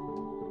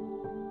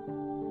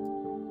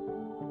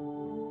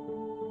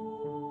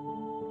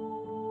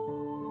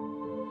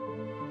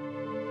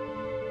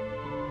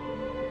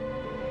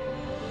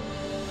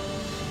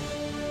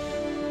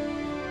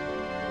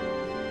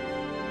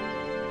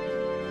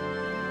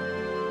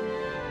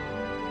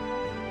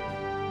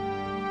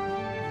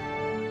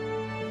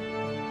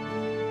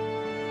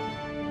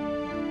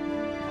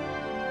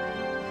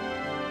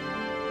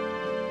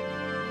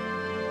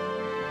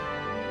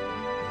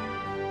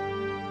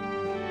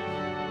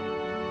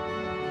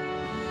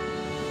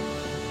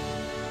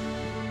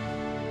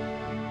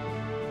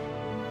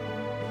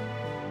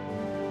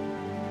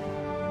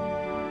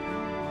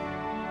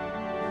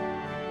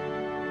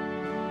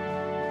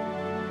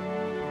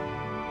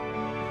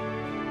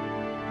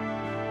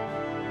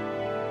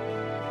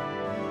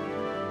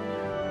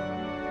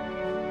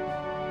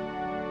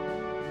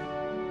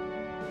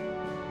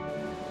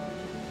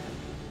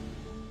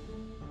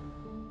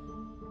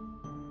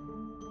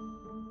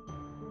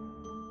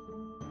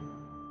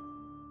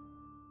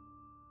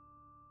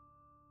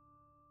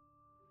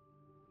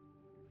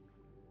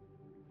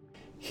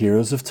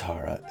 Heroes of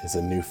Tara is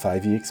a new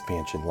 5e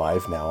expansion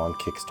live now on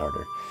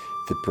Kickstarter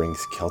that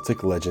brings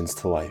Celtic legends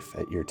to life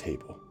at your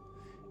table.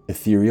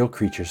 Ethereal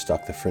creatures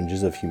stalk the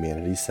fringes of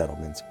humanity's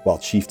settlements, while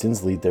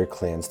chieftains lead their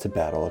clans to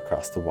battle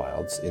across the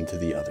wilds into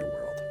the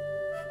otherworld.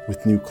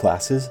 With new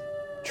classes,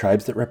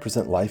 tribes that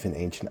represent life in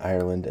ancient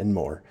Ireland, and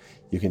more,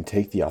 you can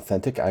take the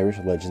authentic Irish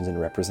legends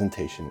and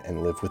representation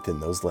and live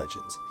within those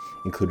legends,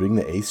 including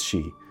the Aes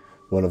She,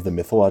 one of the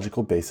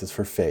mythological bases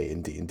for Fae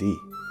in D&D.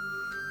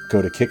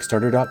 Go to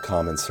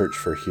Kickstarter.com and search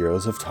for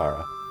Heroes of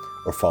Tara,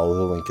 or follow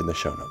the link in the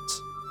show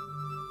notes.